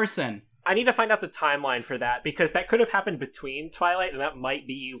same person. I need to find out the timeline for that, because that could have happened between Twilight, and that might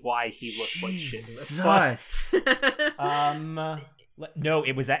be why he looks like shit in this one. No,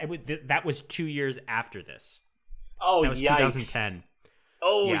 that was 2 years after this. Oh, that was yikes. 2010.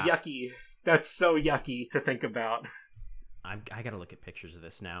 Oh, Yeah. yucky. That's so yucky to think about. I gotta look at pictures of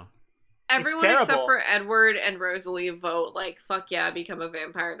this now. Everyone except for Edward and Rosalie vote like, fuck yeah, become a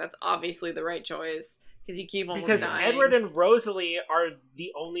vampire. That's obviously the right choice. Because you keep almost Because dying. Edward and Rosalie are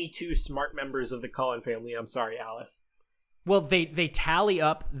the only two smart members of the Cullen family. I'm sorry, Alice. Well, they tally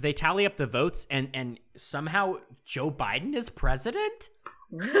up the votes, and somehow Joe Biden is president.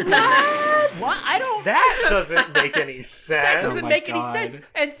 What? I don't. That doesn't make any sense. That doesn't make any sense.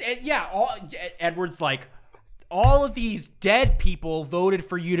 And yeah, Edward's like, all of these dead people voted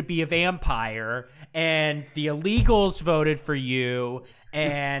for you to be a vampire, and the illegals voted for you,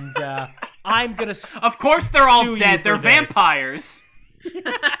 and I'm gonna. Of course, they're all sue dead. you They're for this. vampires.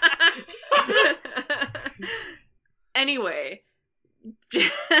 Anyway,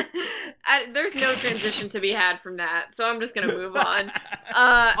 there's no transition to be had from that, so I'm just gonna move on.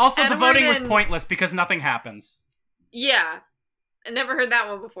 Also, the Edward voting was and- pointless because nothing happens. Yeah, I never heard that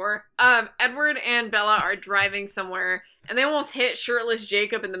one before. Edward and Bella are driving somewhere, and they almost hit shirtless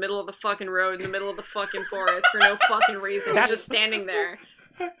Jacob in the middle of the fucking road, in the middle of the fucking forest for no fucking reason, just standing there.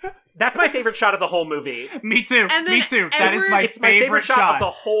 That's my favorite shot of the whole movie. Me too. And then Me too. That is my It's my favorite shot shot of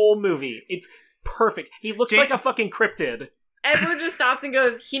the whole movie. It's perfect. He looks like a fucking cryptid. Edward just stops and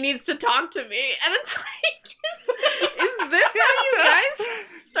goes, he needs to talk to me. And it's like, is this how you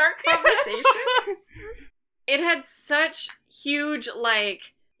guys start conversations? It had such huge,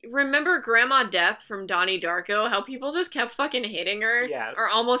 like, remember Grandma Death from Donnie Darko? How people just kept fucking hitting her? Yes. Or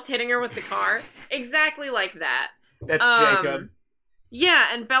almost hitting her with the car? Exactly like that. That's Jacob. Yeah,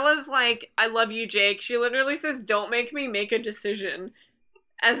 and Bella's like, I love you, Jake. She literally says, don't make me make a decision.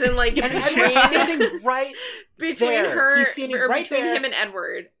 As in, like, And Edward's standing right between there. her, He's standing or right between there. him and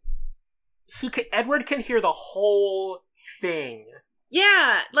Edward. Edward can hear the whole thing.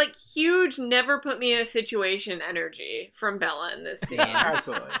 Yeah, like, huge never put me in a situation energy from Bella in this scene.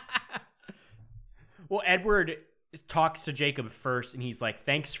 Absolutely. Well, Edward talks to Jacob first, and he's like,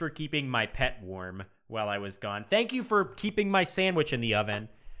 thanks for keeping my pet warm while I was gone. Thank you for keeping my sandwich in the oven.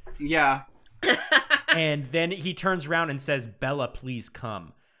 Yeah. And then he turns around and says, Bella, please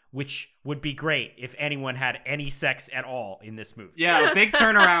come. Which would be great if anyone had any sex at all in this movie. Yeah, a big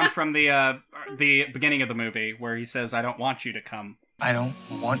turnaround from the beginning of the movie where he says, I don't want you to come. I don't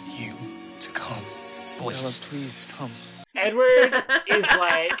want you to come. Bella, please come. Edward is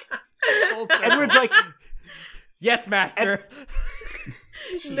like... Edward's like... Yes, master.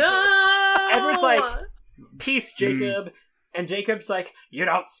 No! Edward's like, peace, Jacob. And Jacob's like, you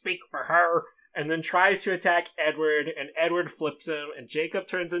don't speak for her. And then tries to attack Edward, and Edward flips him, and Jacob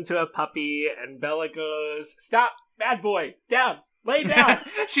turns into a puppy, and Bella goes, stop, bad boy, down, lay down.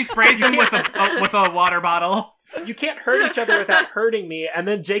 She sprays him with a water bottle. You can't hurt each other without hurting me. And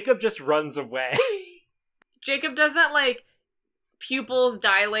then Jacob just runs away. Jacob does that, like, pupils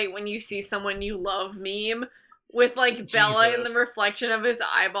dilate when you see someone you love meme with, like, Bella in the reflection of his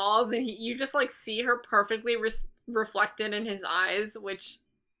eyeballs, and you just, like, see her perfectly reflected in his eyes, which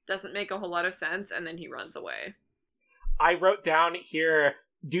doesn't make a whole lot of sense, and then he runs away. I wrote down here,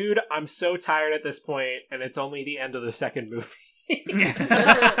 dude, I'm so tired at this point, and it's only the end of the second movie.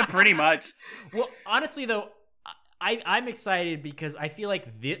 Pretty much. Well, honestly, though, I'm excited because I feel like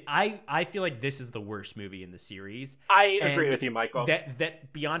I feel like this is the worst movie in the series. I agree with you, Michael.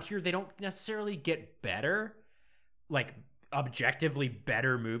 That beyond here, they don't necessarily get better, like objectively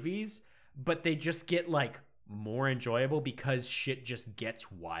better movies, but they just get like more enjoyable because shit just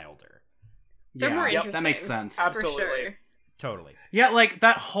gets wilder. They're more interesting. That makes sense. Absolutely. For sure. Totally. Yeah, like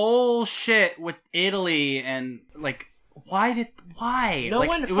that whole shit with Italy and like why? No like,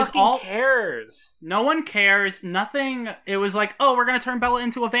 one it was fucking cares. No one cares. Nothing. It was like, oh, we're gonna turn Bella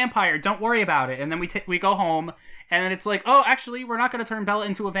into a vampire. Don't worry about it. And then we go home, and then it's like, oh, actually, we're not gonna turn Bella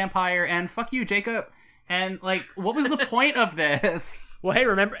into a vampire. And fuck you, Jacob. And like, what was the point of this? Well, hey,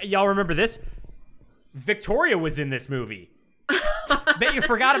 y'all remember this? Victoria was in this movie. Bet you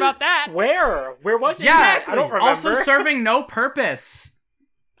forgot about that. Where was she? Yeah, I don't remember. Also serving no purpose.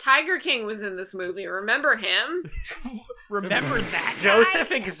 Tiger King was in this movie. Remember him? Remember that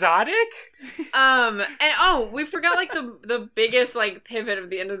Joseph Exotic? And we forgot like the biggest like pivot of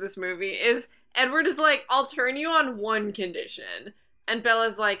the end of this movie is Edward is like, I'll turn you on one condition. And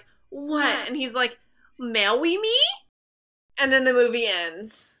Bella's like, what? And he's like, marry me? And then the movie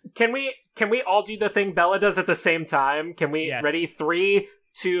ends. Can we all do the thing Bella does at the same time? Can we? Yes. Ready? 3,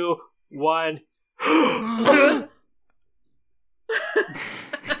 2, 1.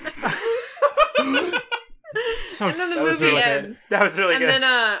 So and then the movie ends. That was really and good.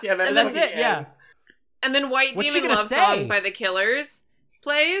 Then, and that's it. Yeah. And then White What's Demon she gonna Love say? Song by the Killers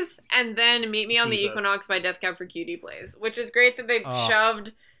plays, and then Meet Me on the Jesus. Equinox by Death Cab for Cutie plays, which is great that they've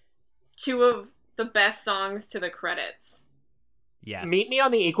shoved two of the best songs to the credits. Yes. Meet Me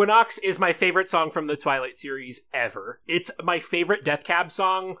on the Equinox is my favorite song from the Twilight series ever. It's my favorite Death Cab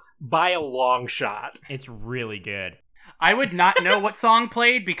song by a long shot. It's really good. I would not know what song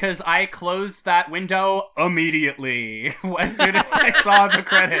played because I closed that window immediately as soon as I saw the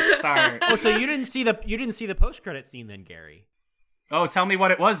credits start. Oh, so you didn't see the post-credit scene then, Gary? Oh, tell me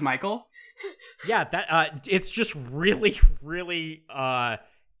what it was, Michael. Yeah, that it's just really, really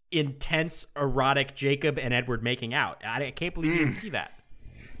intense, erotic Jacob and Edward making out. I can't believe you didn't see that.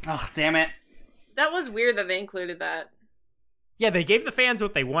 Oh, damn it. That was weird that they included that. Yeah, they gave the fans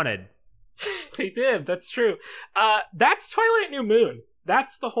what they wanted. They did. That's true. That's Twilight New Moon.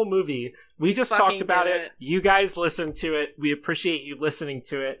 That's the whole movie. We just Fucking talked about did it. You guys listened to it. We appreciate you listening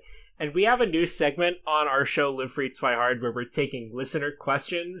to it. And we have a new segment on our show, Live Free, Twi Hard, where we're taking listener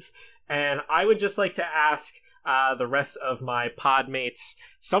questions. And I would just like to ask the rest of my pod mates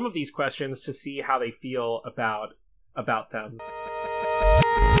some of these questions to see how they feel about them.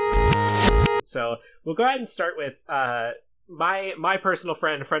 So we'll go ahead and start with my personal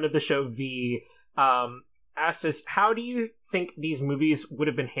friend of the show, V, asked us, how do you think these movies would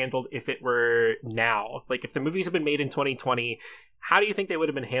have been handled if it were now? Like, if the movies had been made in 2020, how do you think they would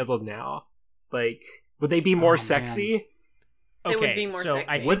have been handled now? Like, would they be more sexy? They would be more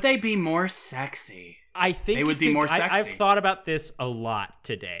sexy. Would they be more sexy? I think they would be more sexy. I've thought about this a lot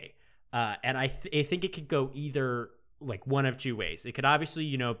today, and I think it could go either like one of two ways. It could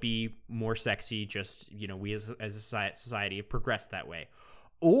obviously, be more sexy. Just we as a society have progressed that way,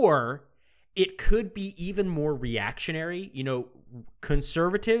 or it could be even more reactionary.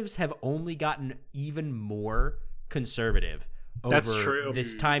 Conservatives have only gotten even more conservative over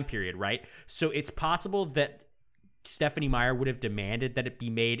this time period, right? So it's possible that Stephenie Meyer would have demanded that it be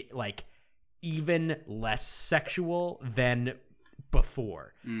made like even less sexual than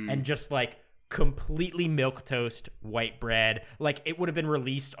before, and just like completely milquetoast white bread. Like it would have been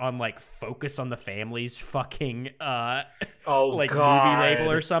released on like Focus on the Family's fucking God. movie label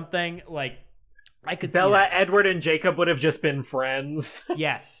or something. Like I could Bella, see that. Edward, and Jacob would have just been friends.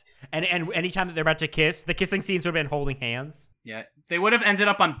 Yes. And anytime that they're about to kiss, the kissing scenes would have been holding hands. Yeah, they would have ended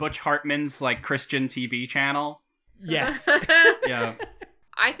up on Butch Hartman's like Christian TV channel. Yes. Yeah.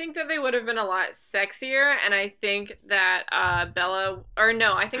 I think that they would have been a lot sexier, and I think that I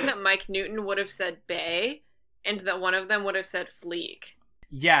think that Mike Newton would have said bae, and that one of them would have said fleek.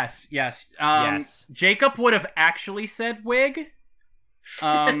 Yes. Yes. Jacob would have actually said wig.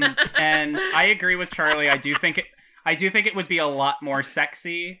 And I agree with Charlie. I do think it would be a lot more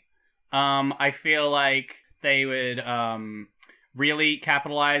sexy. I feel like they would really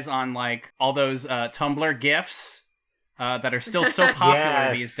capitalize on like all those Tumblr GIFs that are still so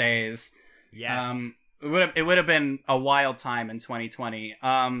popular these days. Yes. It would have been a wild time in 2020.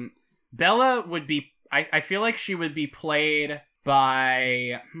 Bella would be. I feel like she would be played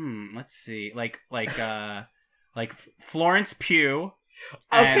by let's see, like Florence Pugh.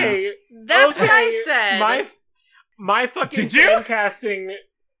 Okay, that's what I said. My fucking Did you? fan casting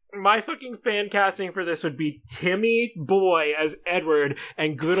My fucking fan casting for this would be Timmy Boy as Edward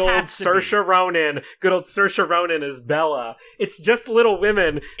and good old Saoirse Ronan as Bella. It's just Little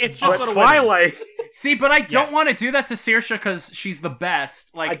Women. It's just Little Twilight. Women. See, but I don't want to do that to Saoirse because she's the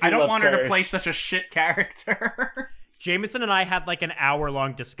best. Like, I don't want her to play such a shit character. Jameson and I had like an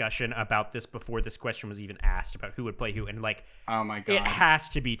hour-long discussion about this before this question was even asked about who would play who, and like, oh my god, it has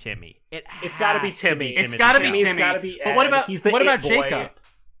to be Timmy. It's got to be Timmy. It's got to be Timmy's Timmy. Gotta be Ed. But what about Boy. Jacob?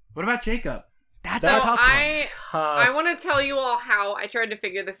 What about Jacob? That's so a tough I want to tell you all how I tried to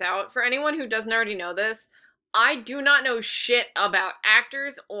figure this out. For anyone who doesn't already know this, I do not know shit about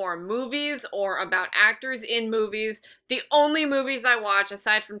actors or movies or about actors in movies. The only movies I watch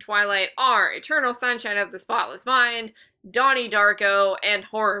aside from Twilight are Eternal Sunshine of the Spotless Mind, Donnie Darko, and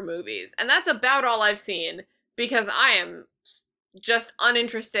horror movies. And that's about all I've seen because I am just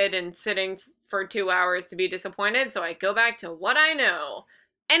uninterested in sitting for 2 hours to be disappointed, so I go back to what I know.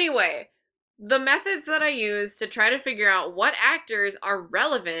 Anyway, the methods that I use to try to figure out what actors are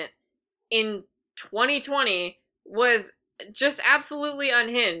relevant in 2020 was just absolutely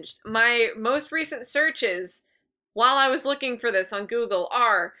unhinged. My most recent searches while I was looking for this on Google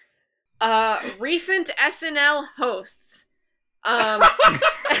are recent SNL hosts.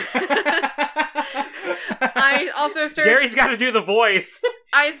 I also searched... Gary's got to do the voice.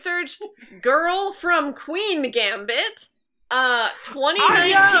 I searched girl from Queen Gambit.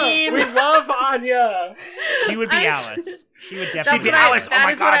 2019. Anya! We love Anya. She would be Alice. She would definitely be Alice. That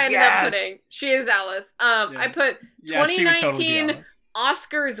Oh is my what God, I ended yes. up putting. She is Alice. I put 2019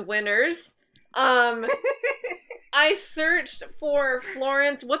 Oscars winners. I searched for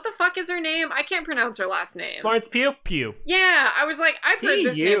Florence. What the fuck is her name? I can't pronounce her last name. Florence Pugh? Pugh. Yeah, I was like, I've heard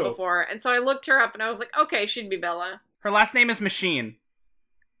this name P.U.. before. And so I looked her up and I was like, okay, she'd be Bella. Her last name is Machine.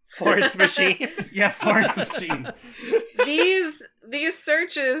 Florence Machine? Yeah, Florence Machine. These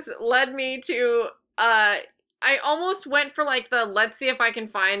searches led me to, I almost went for like let's see if I can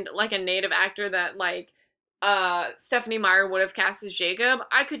find like a native actor that like, Stephanie Meyer would have cast as Jacob.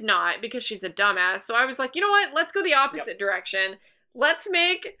 I could not because she's a dumbass. So I was like, you know what? Let's go the opposite direction. Let's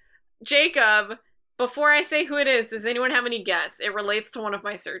make Jacob, before I say who it is, does anyone have any guess? It relates to one of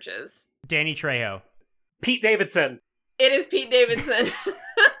my searches. Danny Trejo. Pete Davidson. It is Pete Davidson.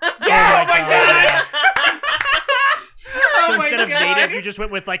 Yes! Oh my god! So instead of native, you just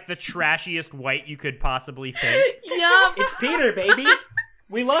went with like the trashiest white you could possibly think. Yup. It's Peter, baby.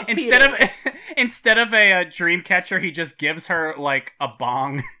 We love Instead Peter. Instead of a dream catcher, he just gives her like a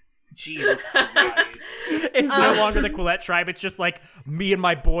bong. Jesus Christ. It's no longer the Quillette tribe. It's just like me and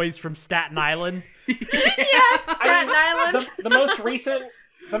my boys from Staten Island. Yeah, it's Staten Island.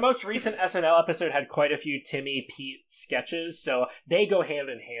 The most recent SNL episode had quite a few Timmy Pete sketches, so they go hand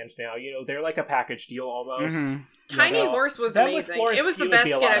in hand now. You know, they're like a package deal almost. Mm-hmm. Tiny Horse was amazing. It was the best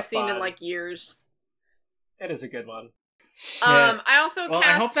skit I've seen in fun. like years. It is a good one. I also Well,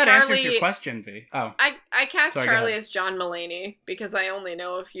 cast I hope that Charlie... answers your question, V. Oh. I cast Sorry, go Charlie ahead. as John Mulaney because I only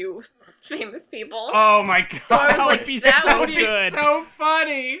know a few famous people. Oh my god. So I was That like, would be that so would be good. so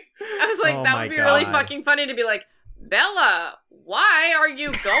funny. I was like, Oh that my would be really God. fucking funny to be like, Bella, why are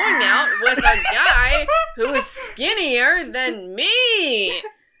you going out with a guy who is skinnier than me?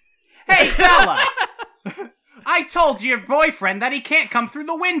 Hey, Bella! I told your boyfriend that he can't come through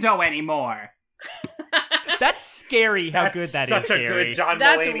the window anymore. That's scary how That's good that is, such a Gary. good John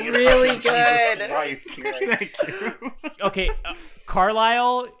That's Mulaney really impression. good. Jesus Christ, Gary. Thank you. Okay,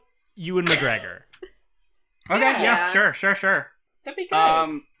 Carlisle, Ewan McGregor. Okay, Yeah. yeah, sure. That'd be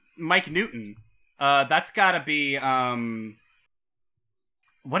good. Mike Newton. That's gotta be,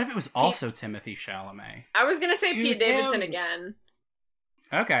 what if it was also Timothy Chalamet? I was gonna say Two Pete Davidson Tims. again.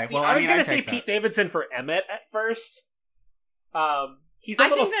 Okay, See, well, I was mean, gonna I say take Pete that. Davidson for Emmett at first. He's a I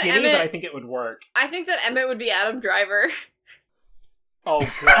little think that skinny, Emmett- but I think it would work. I think that Emmett would be Adam Driver. Oh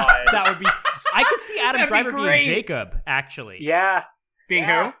god. That would be. I could see Adam That'd be Driver being great. Jacob, actually. Yeah. Being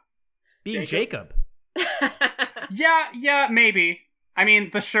Yeah. who? Being Jacob. Yeah, maybe. I mean,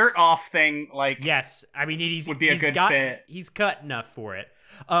 the shirt off thing, like, Yes, I mean he's would be a he's good got, fit. He's cut enough for it.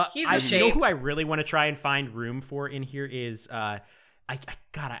 He's I a You know shape. who I really want to try and find room for in here is I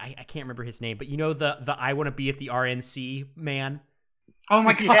can't remember his name, but you know the I want to be at the RNC man. oh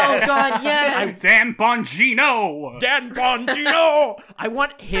my god. Oh god, yes. Dan Bongino! Dan Bongino. I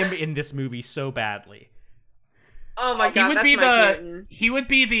want him in this movie so badly. Oh my He god, would that's be Mike Newton. He would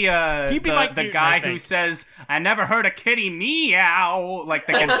be the He'd be Mike the Newton, guy I who think. says, "I never heard a kitty meow," like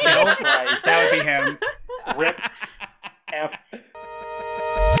that gets killed. Christ. That would be him. Rip F.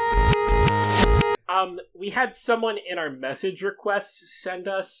 We had someone in our message request send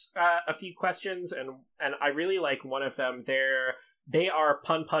us a few questions, and I really like one of them. They are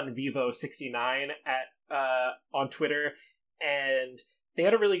punpunvivo69 at on Twitter, and they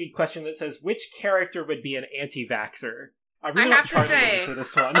had a really good question that says, which character would be an anti-vaxxer? I really have to want Charlie to say, answer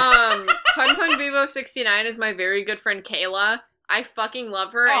this one. punpunvivo69 is my very good friend Kayla. I fucking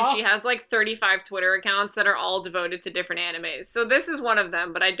love her, and she has like 35 Twitter accounts that are all devoted to different animes. So this is one of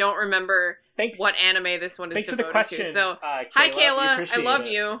them, but I don't remember what anime this one is devoted to. So, Kayla. hi Kayla, I love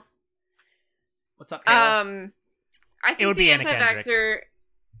you. What's up, Kayla? I think the anti-vaxxer,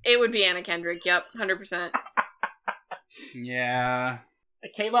 it would be Anna Kendrick. Yep, 100%. Yeah.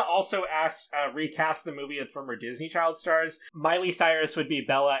 Kayla also asked, recast the movie from her Disney Child stars. Miley Cyrus would be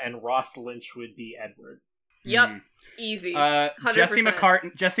Bella, and Ross Lynch would be Edward. Yep, easy.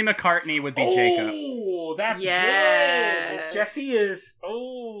 100%. Jesse McCartney would be Jacob. Oh, that's good. Jesse is.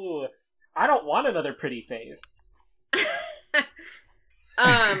 Oh, I don't want another pretty face.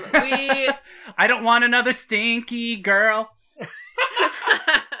 I don't want another stinky girl.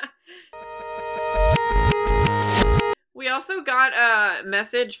 We also got a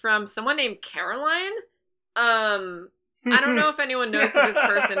message from someone named Caroline. I don't know if anyone knows who this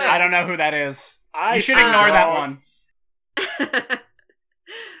person is. I don't know who that is. You should ignore that one.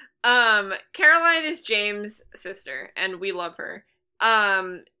 Caroline is James' sister, and we love her.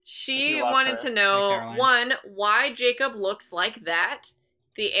 She wanted to know, one, why Jacob looks like that.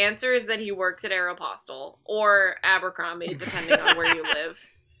 The answer is that he works at Aeropostale or Abercrombie, depending on where you live.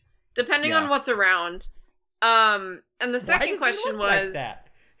 Depending on what's around. And the second question was,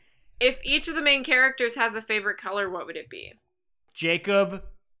 if each of the main characters has a favorite color, what would it be?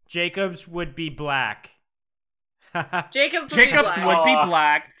 Jacob's would be black. Jacob's would be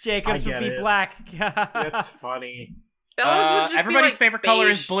black. Jacob's would be black. That's funny. Bella's would just everybody's be favorite color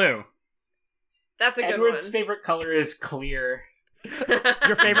is blue. That's a good Edward's one. favorite color is clear.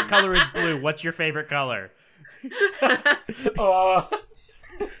 Your favorite color is blue. What's your favorite color?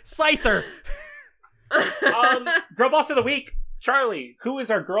 Scyther. Girl boss of the week, Charlie. Who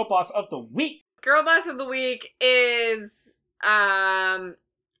is our girl boss of the week? Girl boss of the week is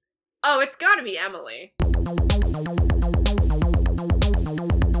it's got to be Emily.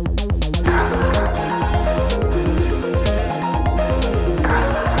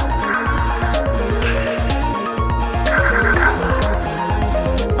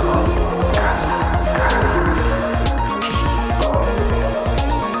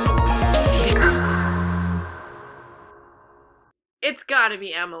 It's gotta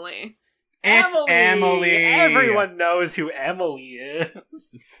be Emily. It's Emily. Everyone knows who Emily is.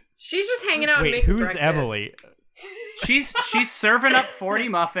 She's just hanging out and Wait, making who's breakfast. Emily? She's serving up 40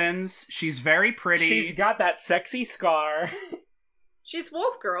 muffins. She's very pretty. She's got that sexy scar. She's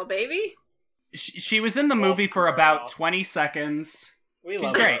Wolf Girl, baby. She was in the movie for about 20 seconds. She's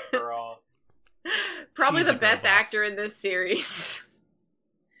love great. Wolf Girl. Probably She's the a girl best boss. actor in this series.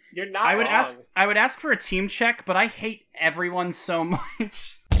 You're not I would wrong. ask for a team check, but I hate everyone so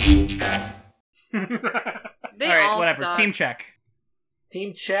much. They All right, all whatever. suck. Team check.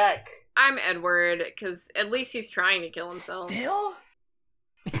 Team check. I'm Edward, because at least he's trying to kill himself. Still?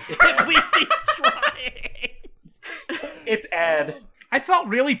 At least he's trying. It's Ed. I felt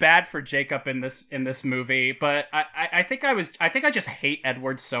really bad for Jacob in this movie, but I think I just hate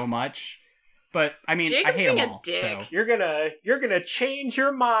Edward so much. But I mean, Jacob's I hate being them a all. dick. So. You're gonna change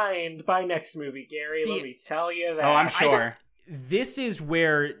your mind by next movie, Gary. See, let me tell you that. Oh, I'm sure. This is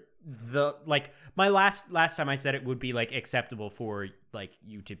where my last time I said it would be like acceptable for like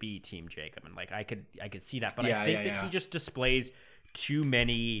you to be Team Jacob, and like I could see that, but I think that he just displays too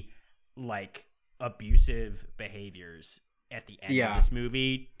many like abusive behaviors at the end of this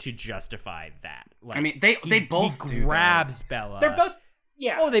movie to justify that. Like, I mean, they both he grabs Bella. They're both.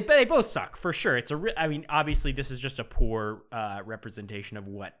 Yeah. Oh, they both suck for sure. It's I mean, obviously, this is just a poor representation of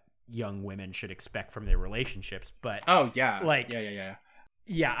what young women should expect from their relationships. But yeah,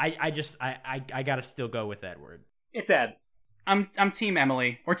 I gotta still go with Edward. It's Ed. I'm Team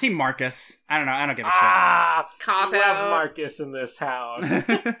Emily or Team Marcus. I don't know. I don't give a Cop we love out. Marcus in this house.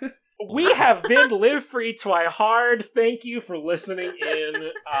 shit. We have been Live Free Twi Hard. Thank you for listening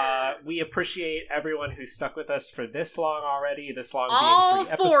in. We appreciate everyone who stuck with us for this long already. This long All being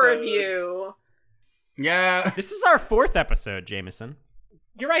 3 4 of episodes. you. Yeah. This is our 4th episode, Jameson.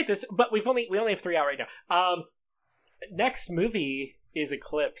 You're right. But we only have 3 out right now. Next movie is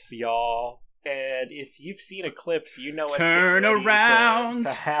Eclipse, y'all. And if you've seen Eclipse, you know what's Turn getting ready around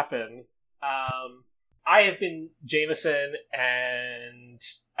to happen. I have been Jameson, and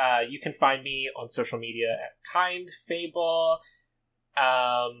you can find me on social media at KindFable.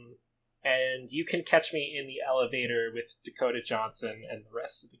 And you can catch me in the elevator with Dakota Johnson and the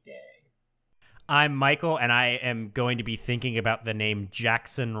rest of the gang. I'm Michael, and I am going to be thinking about the name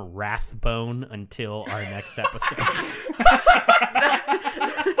Jackson Rathbone until our next episode.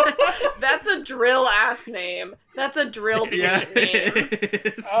 That's a drill ass name. That's a drill tweet name.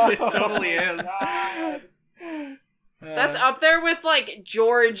 It is. It totally is. That's up there with like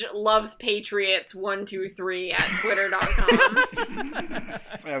George loves Patriots 123 at twitter.com.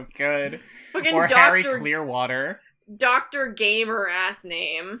 So good. Fucking Or Harry Clearwater. Dr. Gamer ass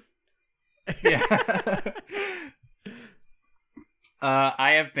name. Yeah.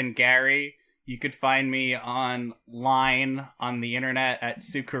 I have been Gary. You could find me online on the internet at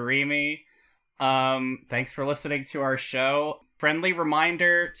Sukurimi. Thanks for listening to our show. Friendly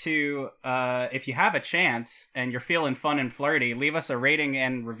reminder to, if you have a chance and you're feeling fun and flirty, leave us a rating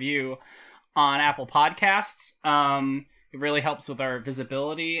and review on Apple Podcasts. It really helps with our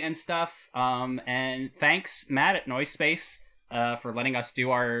visibility and stuff. And thanks, Matt at Noise Space, for letting us do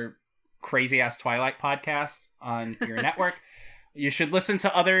our crazy-ass Twilight podcast on your network. You should listen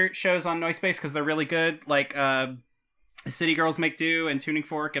to other shows on Noise Space because they're really good, like City Girls Make Do and Tuning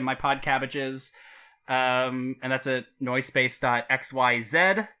Fork and My Pod Cabbages. And that's at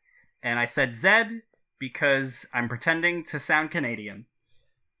noisespace.xyz. And I said Z because I'm pretending to sound Canadian.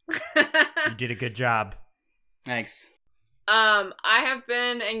 You did a good job. Thanks. I have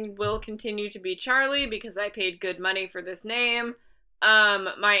been and will continue to be Charlie because I paid good money for this name.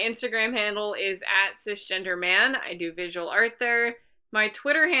 My Instagram handle is at cisgenderman. I do visual art there. My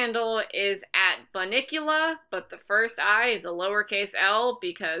Twitter handle is at Bunicula, but the first I is a lowercase l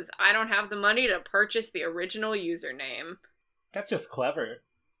because I don't have the money to purchase the original username. That's just clever.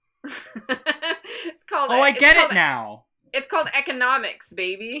 It's called. Oh, I get it now. It's called economics,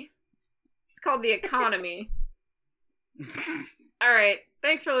 baby. It's called the economy. All right.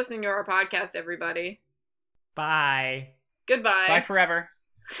 Thanks for listening to our podcast, everybody. Bye. Goodbye. Bye forever.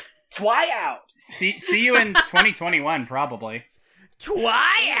 Twy out. See you in 2021, probably.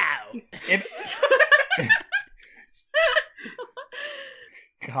 Twy out.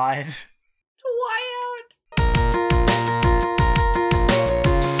 God.